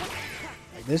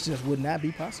 Like, this just would not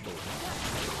be possible.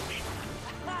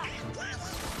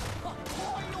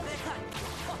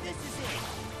 This is it.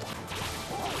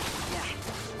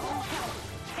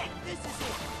 This is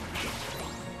it.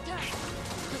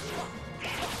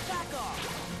 Back off.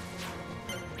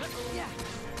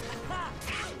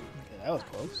 Okay, that was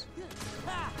close.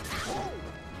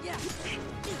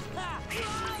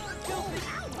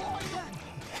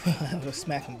 I was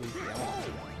smacking briefly.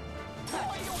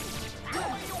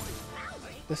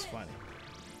 This is funny.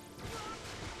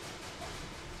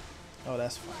 Oh,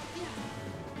 that's funny.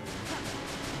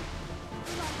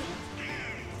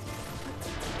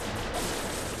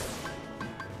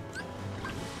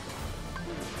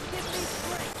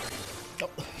 Oh,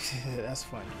 that's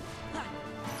funny.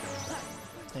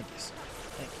 Thank you, sir.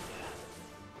 Thank you.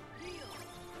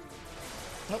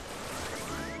 Nope.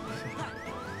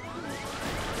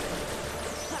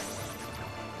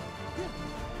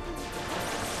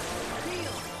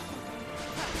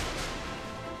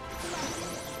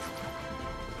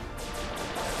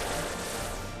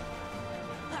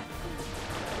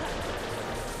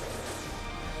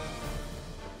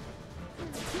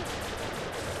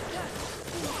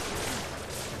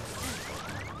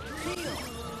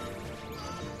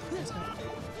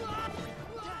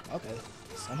 Okay,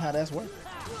 somehow that's working.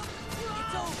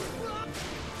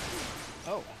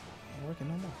 Oh, ain't working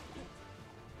no more.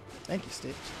 Thank you,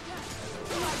 Stitch.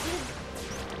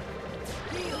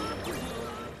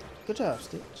 Good job,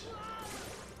 Stitch.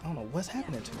 I don't know what's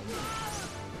happening to him.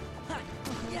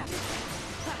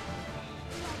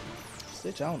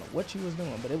 Stitch, I don't know what you was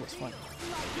doing, but it was funny.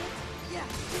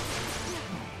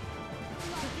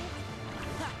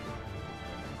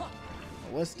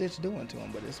 What's Stitch doing to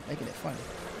him, but it's making it funny.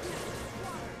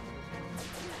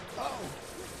 Oh!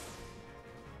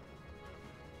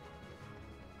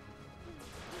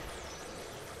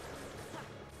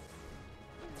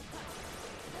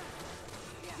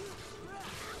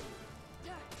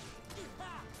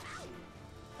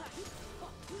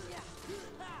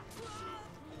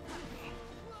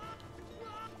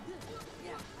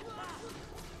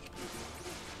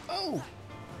 Oh!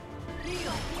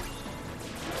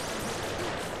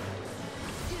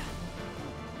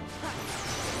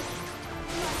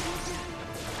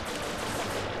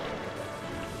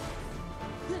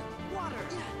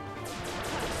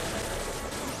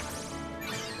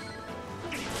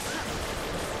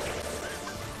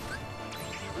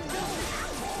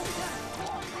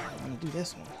 Do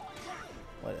this one.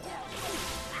 Whatever.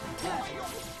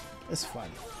 It's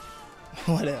funny.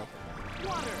 Whatever.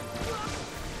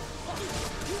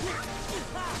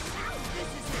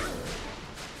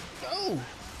 Go!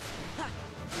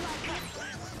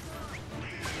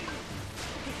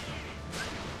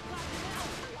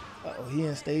 Uh-oh, he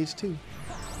in stage 2.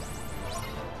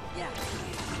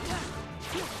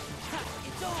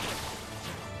 It's over.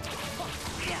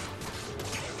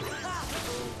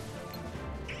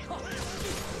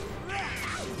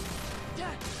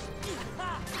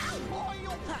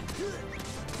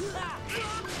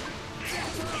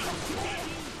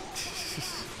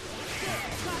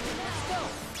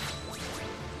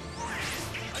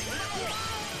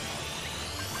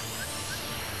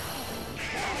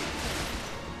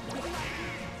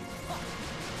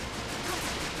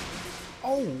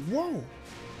 Oh, whoa!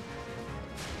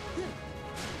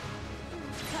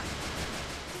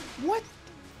 What?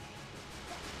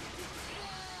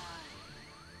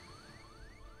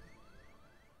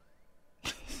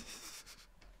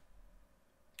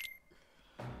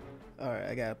 Alright,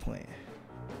 I got a plan.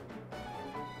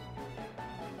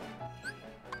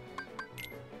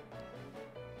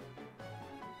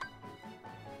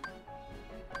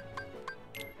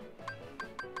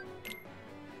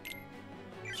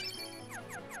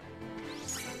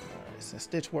 Alright, since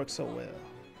Stitch works so well,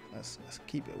 let's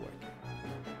keep it working.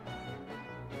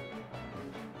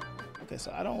 Okay,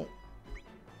 so I don't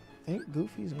think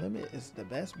Goofy's limit is the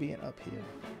best being up here,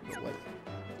 but what?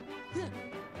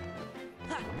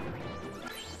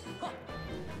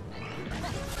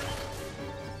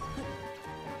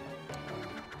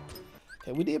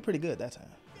 Okay, we did pretty good that time.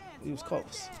 We was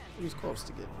close. We was close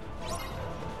to getting it.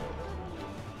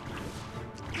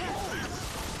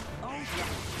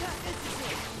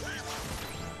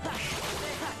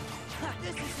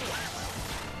 This is it.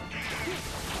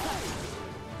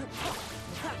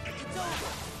 It's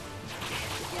over.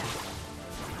 Yeah.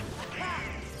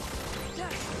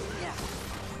 Yeah.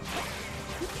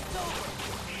 It's over.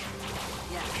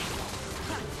 Yeah.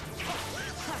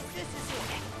 This is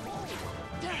it.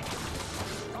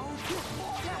 Oh,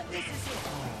 this is it.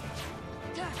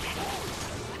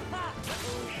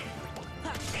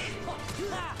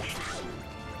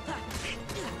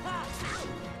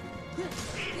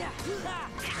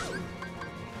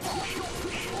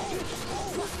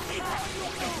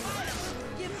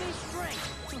 Give me strength.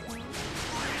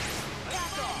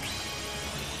 Back off.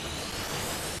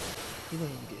 He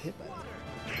didn't even get hit by that.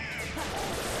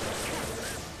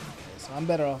 Okay, so I'm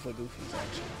better off with Goofy's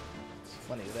actually. It's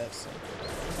funny that's so.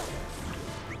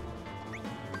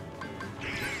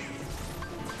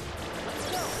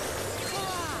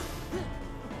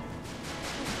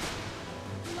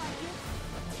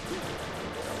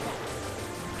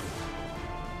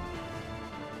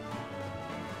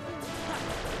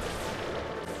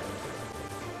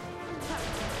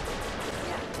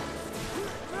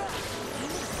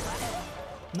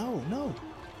 No.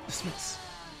 Dismiss.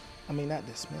 I mean, not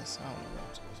dismiss. I don't know what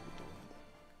I'm supposed to be doing.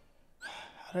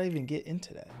 How did I even get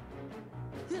into that?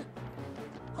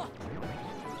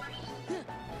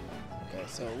 Okay,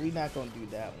 so we're not going to do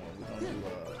that one. We're going to do,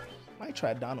 might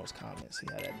try Donald's comment. See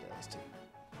how that does, too.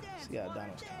 See how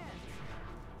Donald's comment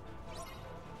do.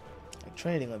 Like,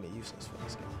 Trinity gonna be useless for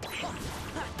this game.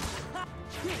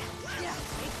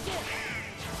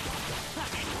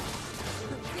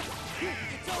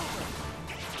 It's over.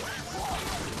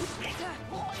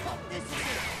 This is it.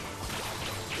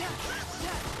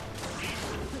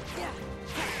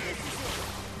 This is it.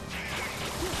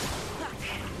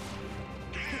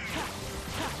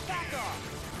 Back off.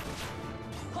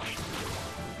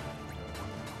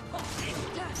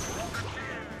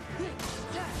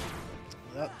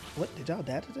 What? Did y'all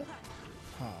die to that?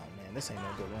 Oh man, this ain't no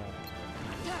good run.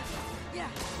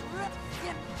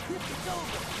 It's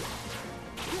over.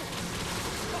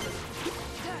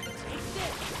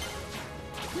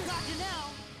 Got you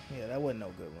now. Yeah, that wasn't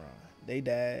no good run. They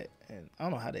died, and I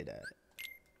don't know how they died.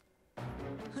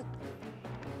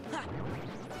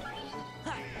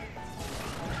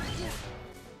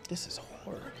 This is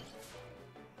horrible.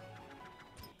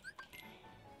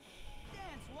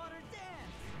 Dance, water,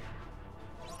 dance.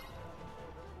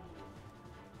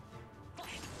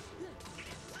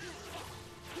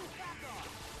 Back off.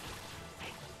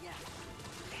 Yeah.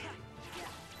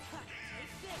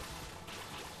 Take this.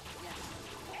 Yeah.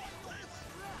 It's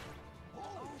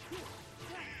over.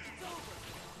 It's over.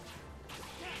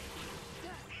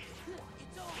 This is it.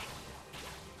 It's over.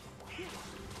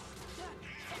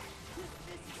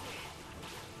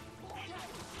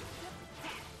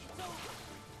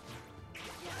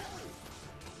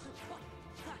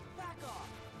 Back off.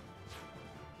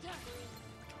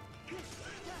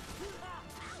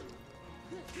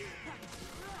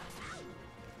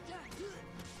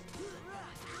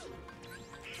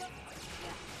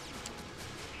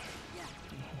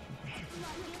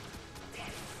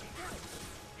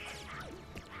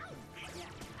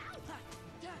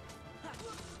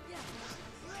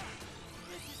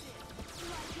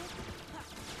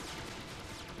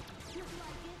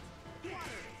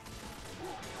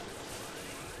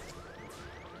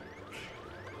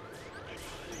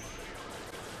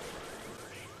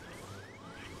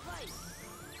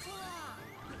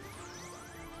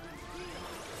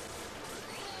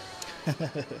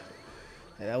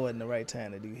 Hey, that wasn't the right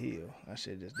time to do heal. I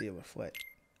should just did reflect.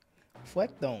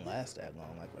 Reflect don't last that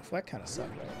long. Like reflect kind of suck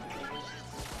right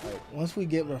now. Like once we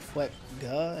get reflect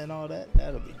and all that,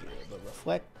 that'll be good. But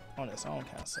reflect on its own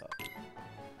kind of suck.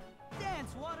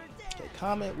 Dance, water, dance. Okay,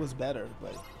 comment was better,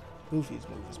 but Goofy's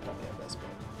move is probably our best bet.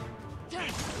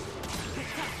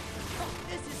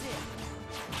 This is it.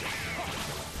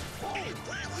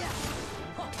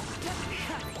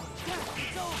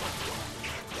 It's over.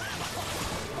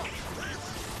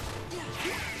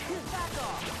 Back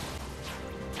off.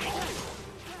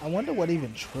 I wonder what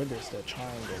even triggers the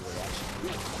triangle reaction.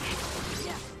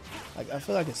 Like I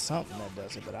feel like it's something that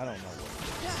does it, but I don't know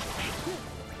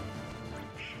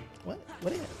what.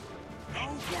 What is it?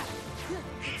 Oh yeah.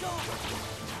 It's over.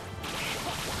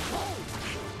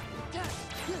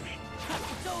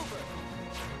 It's over.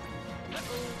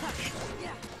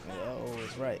 Oh,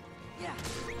 it's right. Yeah.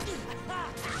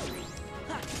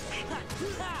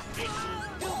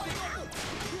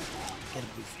 Get a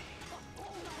Goofy.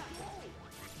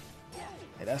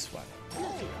 Hey, that's funny.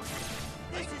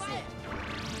 This is it.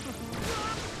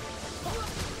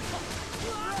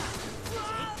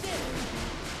 Take this.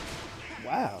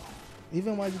 Wow.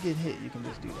 Even while you get hit, you can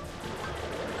just do that.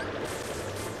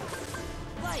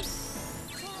 Light.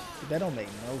 That don't make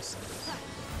no sense.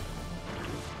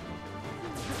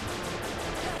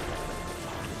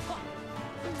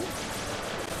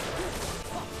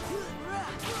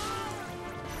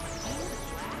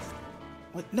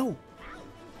 What? No!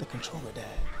 The controller died.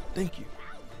 Thank you.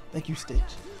 Thank you, Stitch.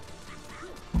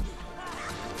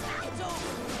 It's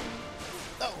over.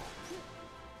 No!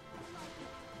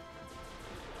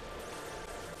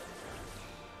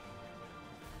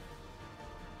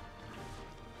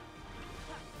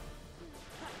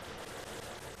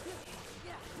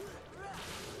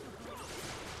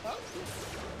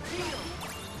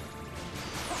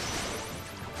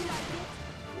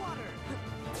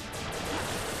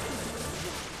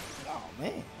 Oh,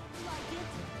 man.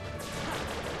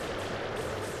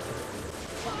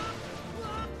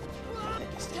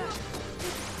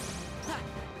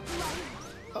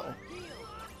 Uh-oh.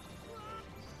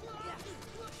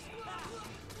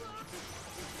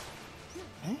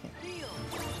 Man.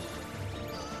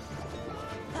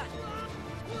 Back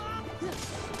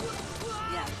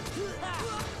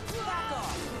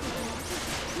off.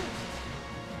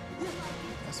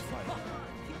 That's funny.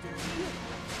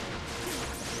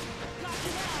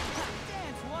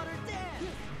 Dance, water,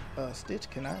 dance. Stitch,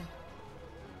 can I?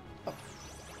 Oh.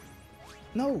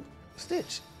 No!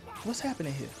 Stitch! What's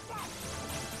happening here?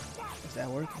 Is that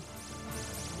working?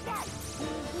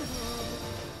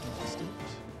 Stitch.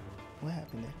 What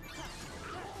happened there?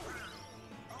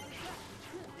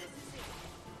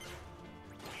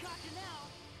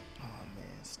 Oh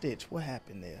man, Stitch, what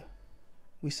happened there?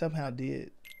 We somehow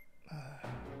did.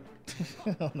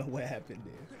 I don't know what happened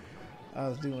there. I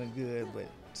was doing good, but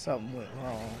something went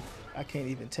wrong. I can't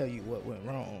even tell you what went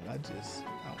wrong. I don't know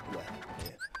what happened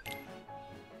there.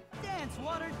 Dance,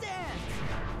 water, dance.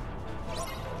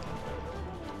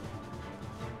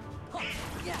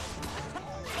 Yeah.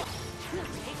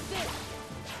 Take this.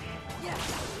 Yeah.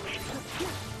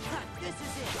 This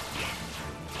is it.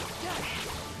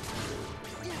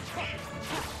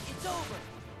 It's over.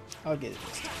 I'll get it.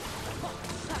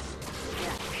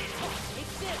 Yeah.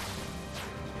 Take this.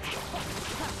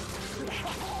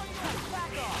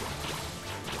 Back off.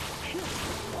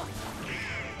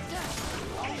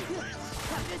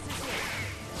 This is it.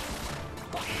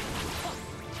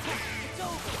 It's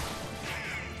over.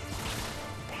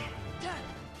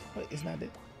 Wait, it's not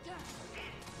it.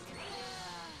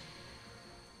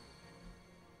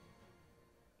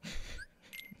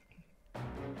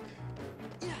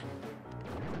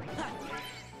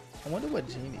 I wonder what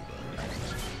Genie does.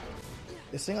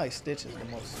 It seems like Stitch is the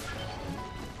most.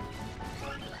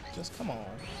 Just come on.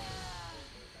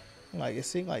 Like it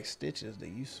seems like Stitch is the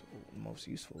most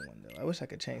useful one though. I wish I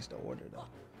could change the order though,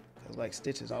 cause like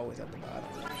Stitch is always at the bottom.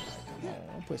 Like, come on,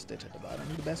 don't put Stitch at the bottom.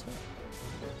 He's the best one.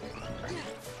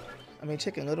 I mean,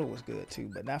 Chicken Little was good too,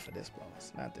 but not for this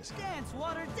boss. Not this game. Dance,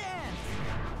 water, dance.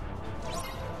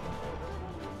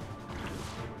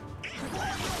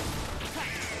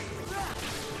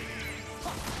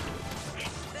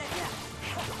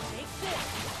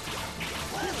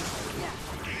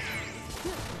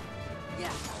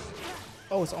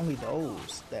 Oh, it's only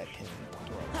those that can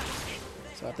throw.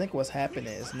 So I think what's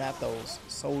happening is not those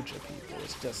soldier people.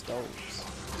 It's just those.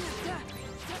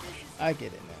 I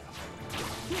get it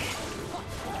now.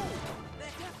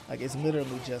 Like it's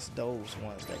literally just those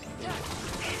ones that can do it.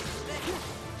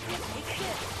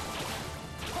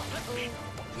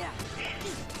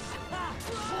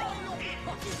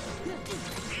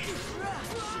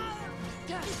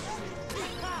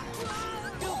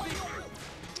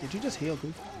 Did you just heal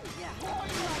Goofy?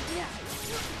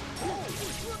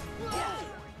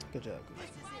 Good job, Goofy.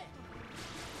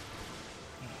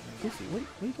 Goofy, where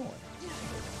you going?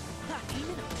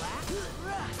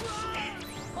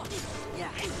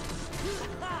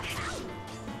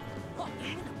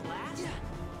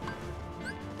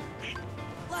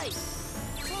 Light,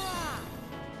 Sora,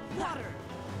 water.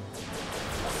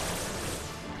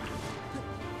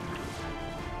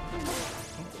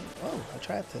 Oh, I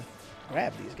tried to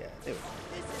grab these guys. There we go.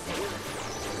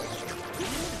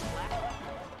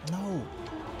 No.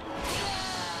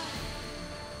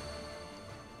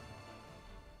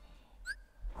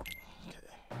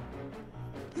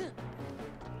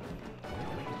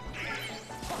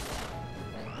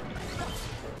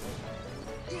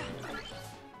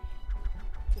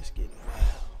 It's getting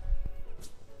wild.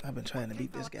 I've been trying to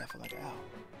beat this guy for like an hour.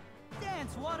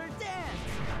 Dance, water, dance.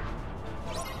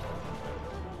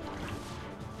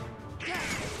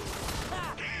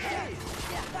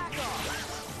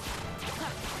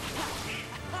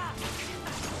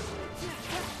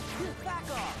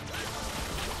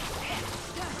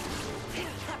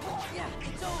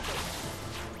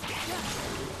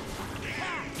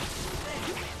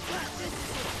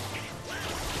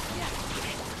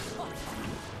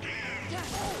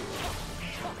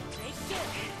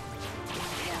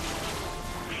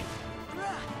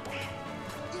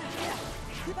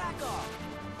 Back off.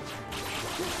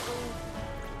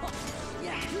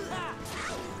 Yeah.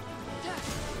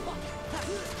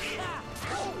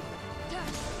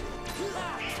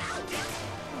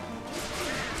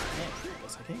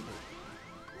 Guess I can't do it.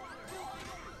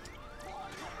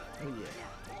 Oh yeah.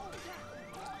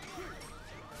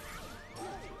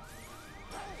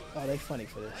 Oh, they funny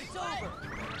for this. It's over.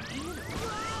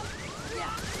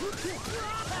 Yeah.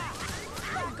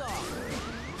 Back off.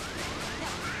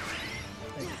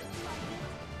 There you go.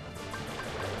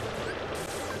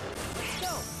 Let's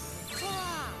go.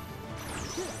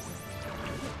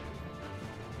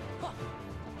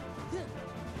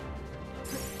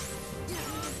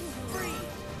 Free.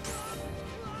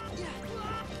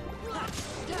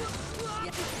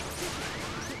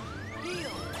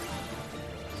 Heal.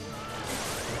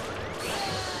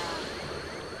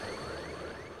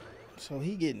 So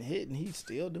he getting hit and he's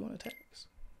still doing attacks.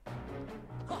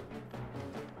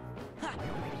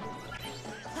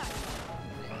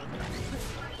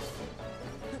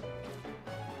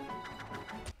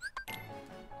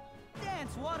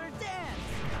 Dance, water, dance.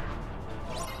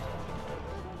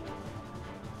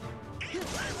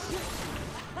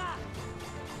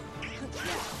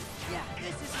 Yeah,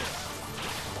 this is it.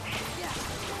 Yeah.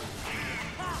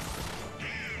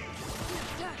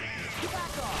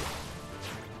 Back off.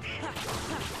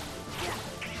 Yeah.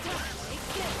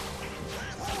 Take this.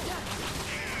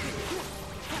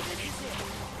 This is it.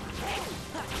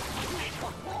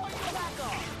 Back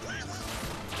off.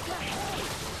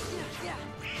 Yeah,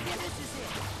 this is it.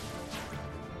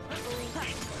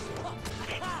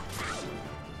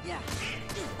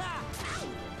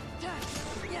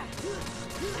 Yeah.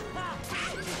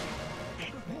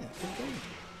 Man, good game.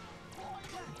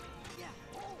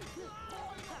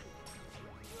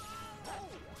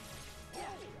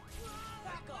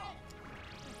 Back off.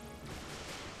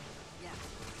 Yeah.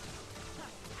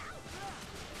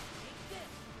 Take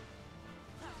this.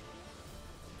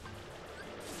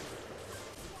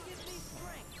 Give me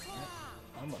strength.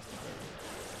 I must have heard it.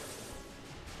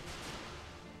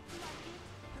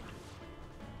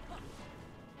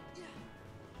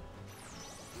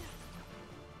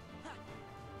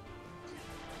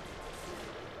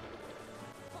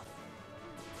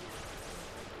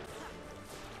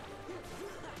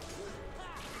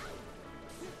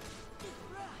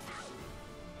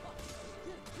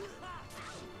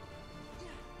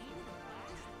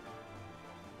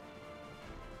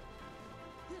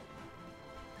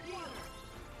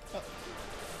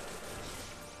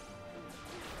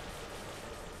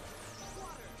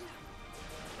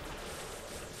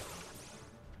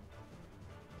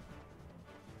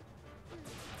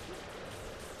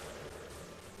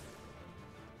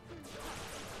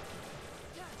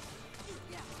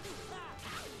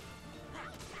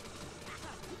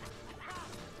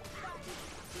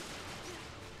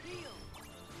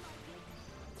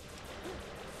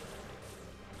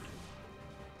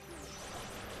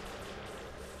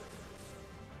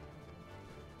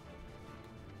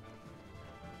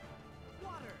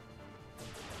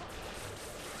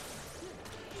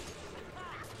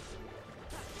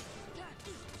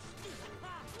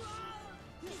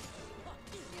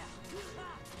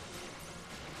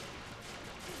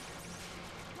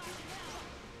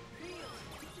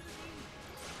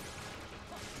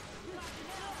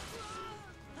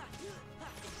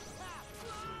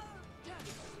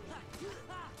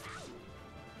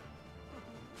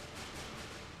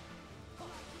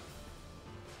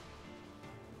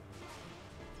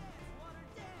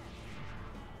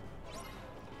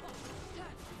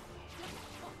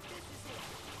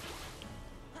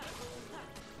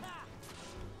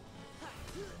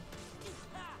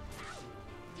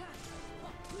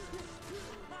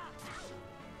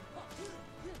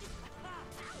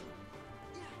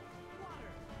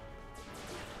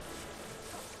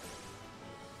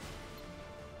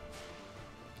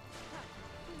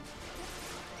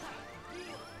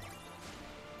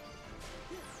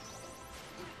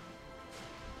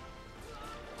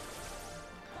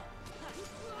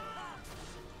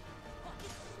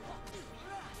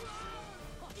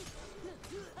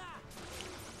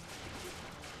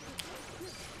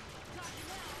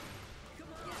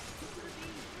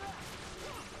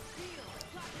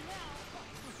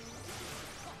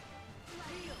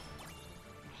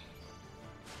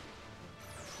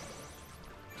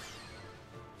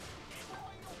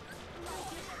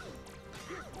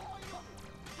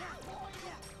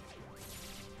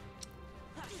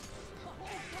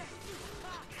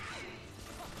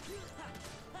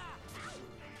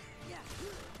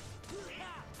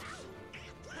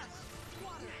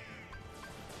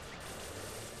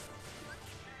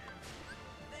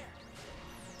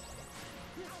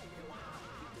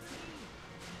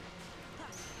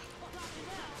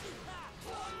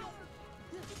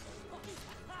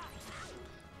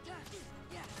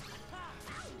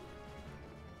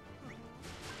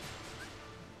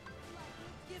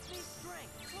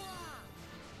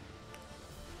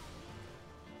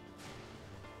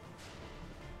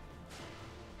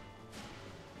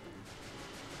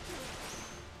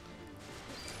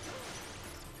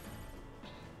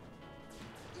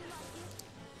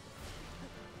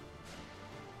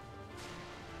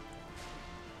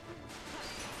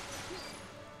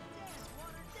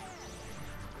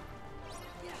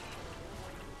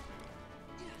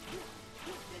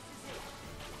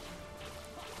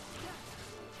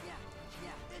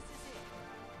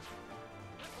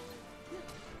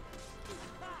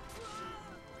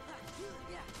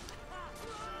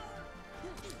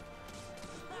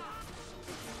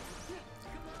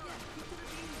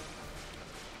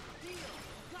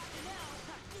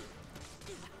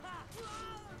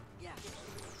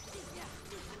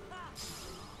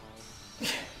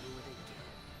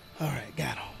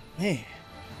 Man.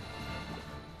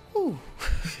 Whew.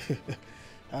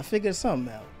 I figured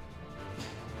something out.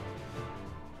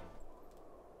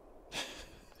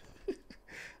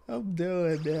 I'm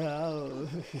doing now.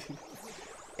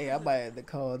 Hey, I might have to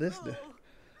call this the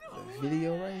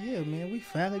video right here, man. We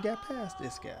finally got past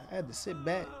this guy. I had to sit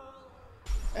back.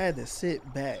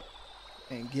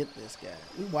 and get this guy.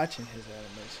 We watching his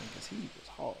animation because he was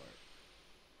hard.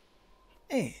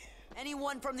 Man.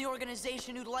 Anyone from the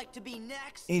organization who'd like to be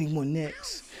next? Anyone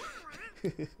next?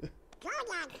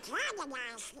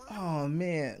 Oh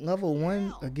man, level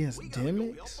 1 against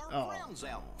Demyx? Oh.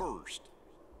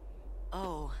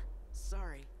 Oh,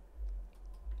 sorry.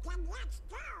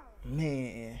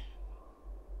 Man.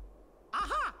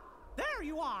 Aha! There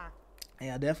you are. Hey,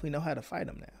 I definitely know how to fight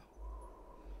him now.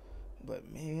 But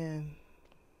man,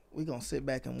 we gonna sit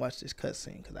back and watch this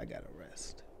cutscene because I gotta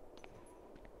rest.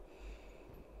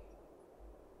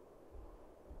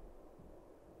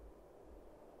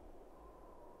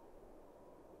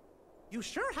 You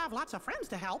sure have lots of friends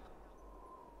to help.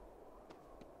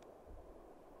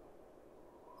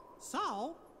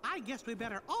 So, I guess we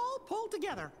better all pull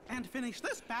together and finish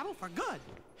this battle for good.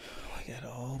 We gotta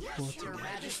all pull together. Your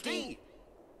Majesty.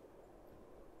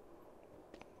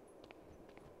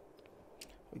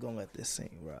 We're gonna let this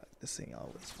scene rock. This scene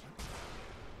always fun.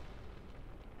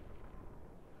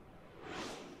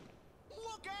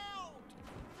 Look out!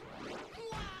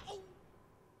 Wow.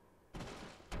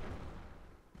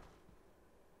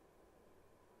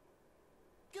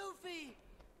 Goofy!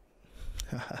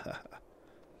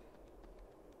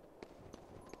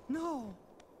 No.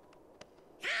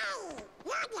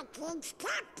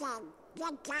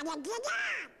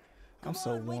 I'm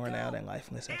so worn out and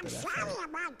lifeless after that fight.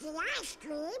 About the ice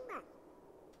cream.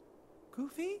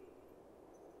 Goofy?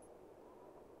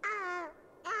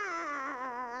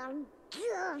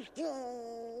 Goofy.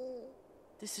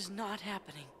 This is not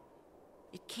happening.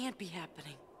 It can't be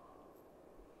happening.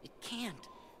 It can't.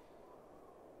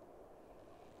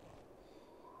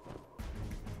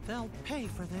 They'll pay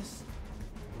for this.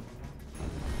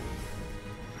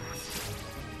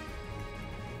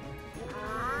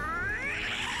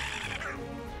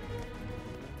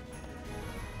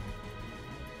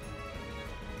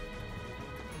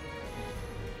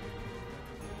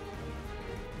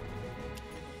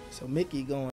 So Mickey going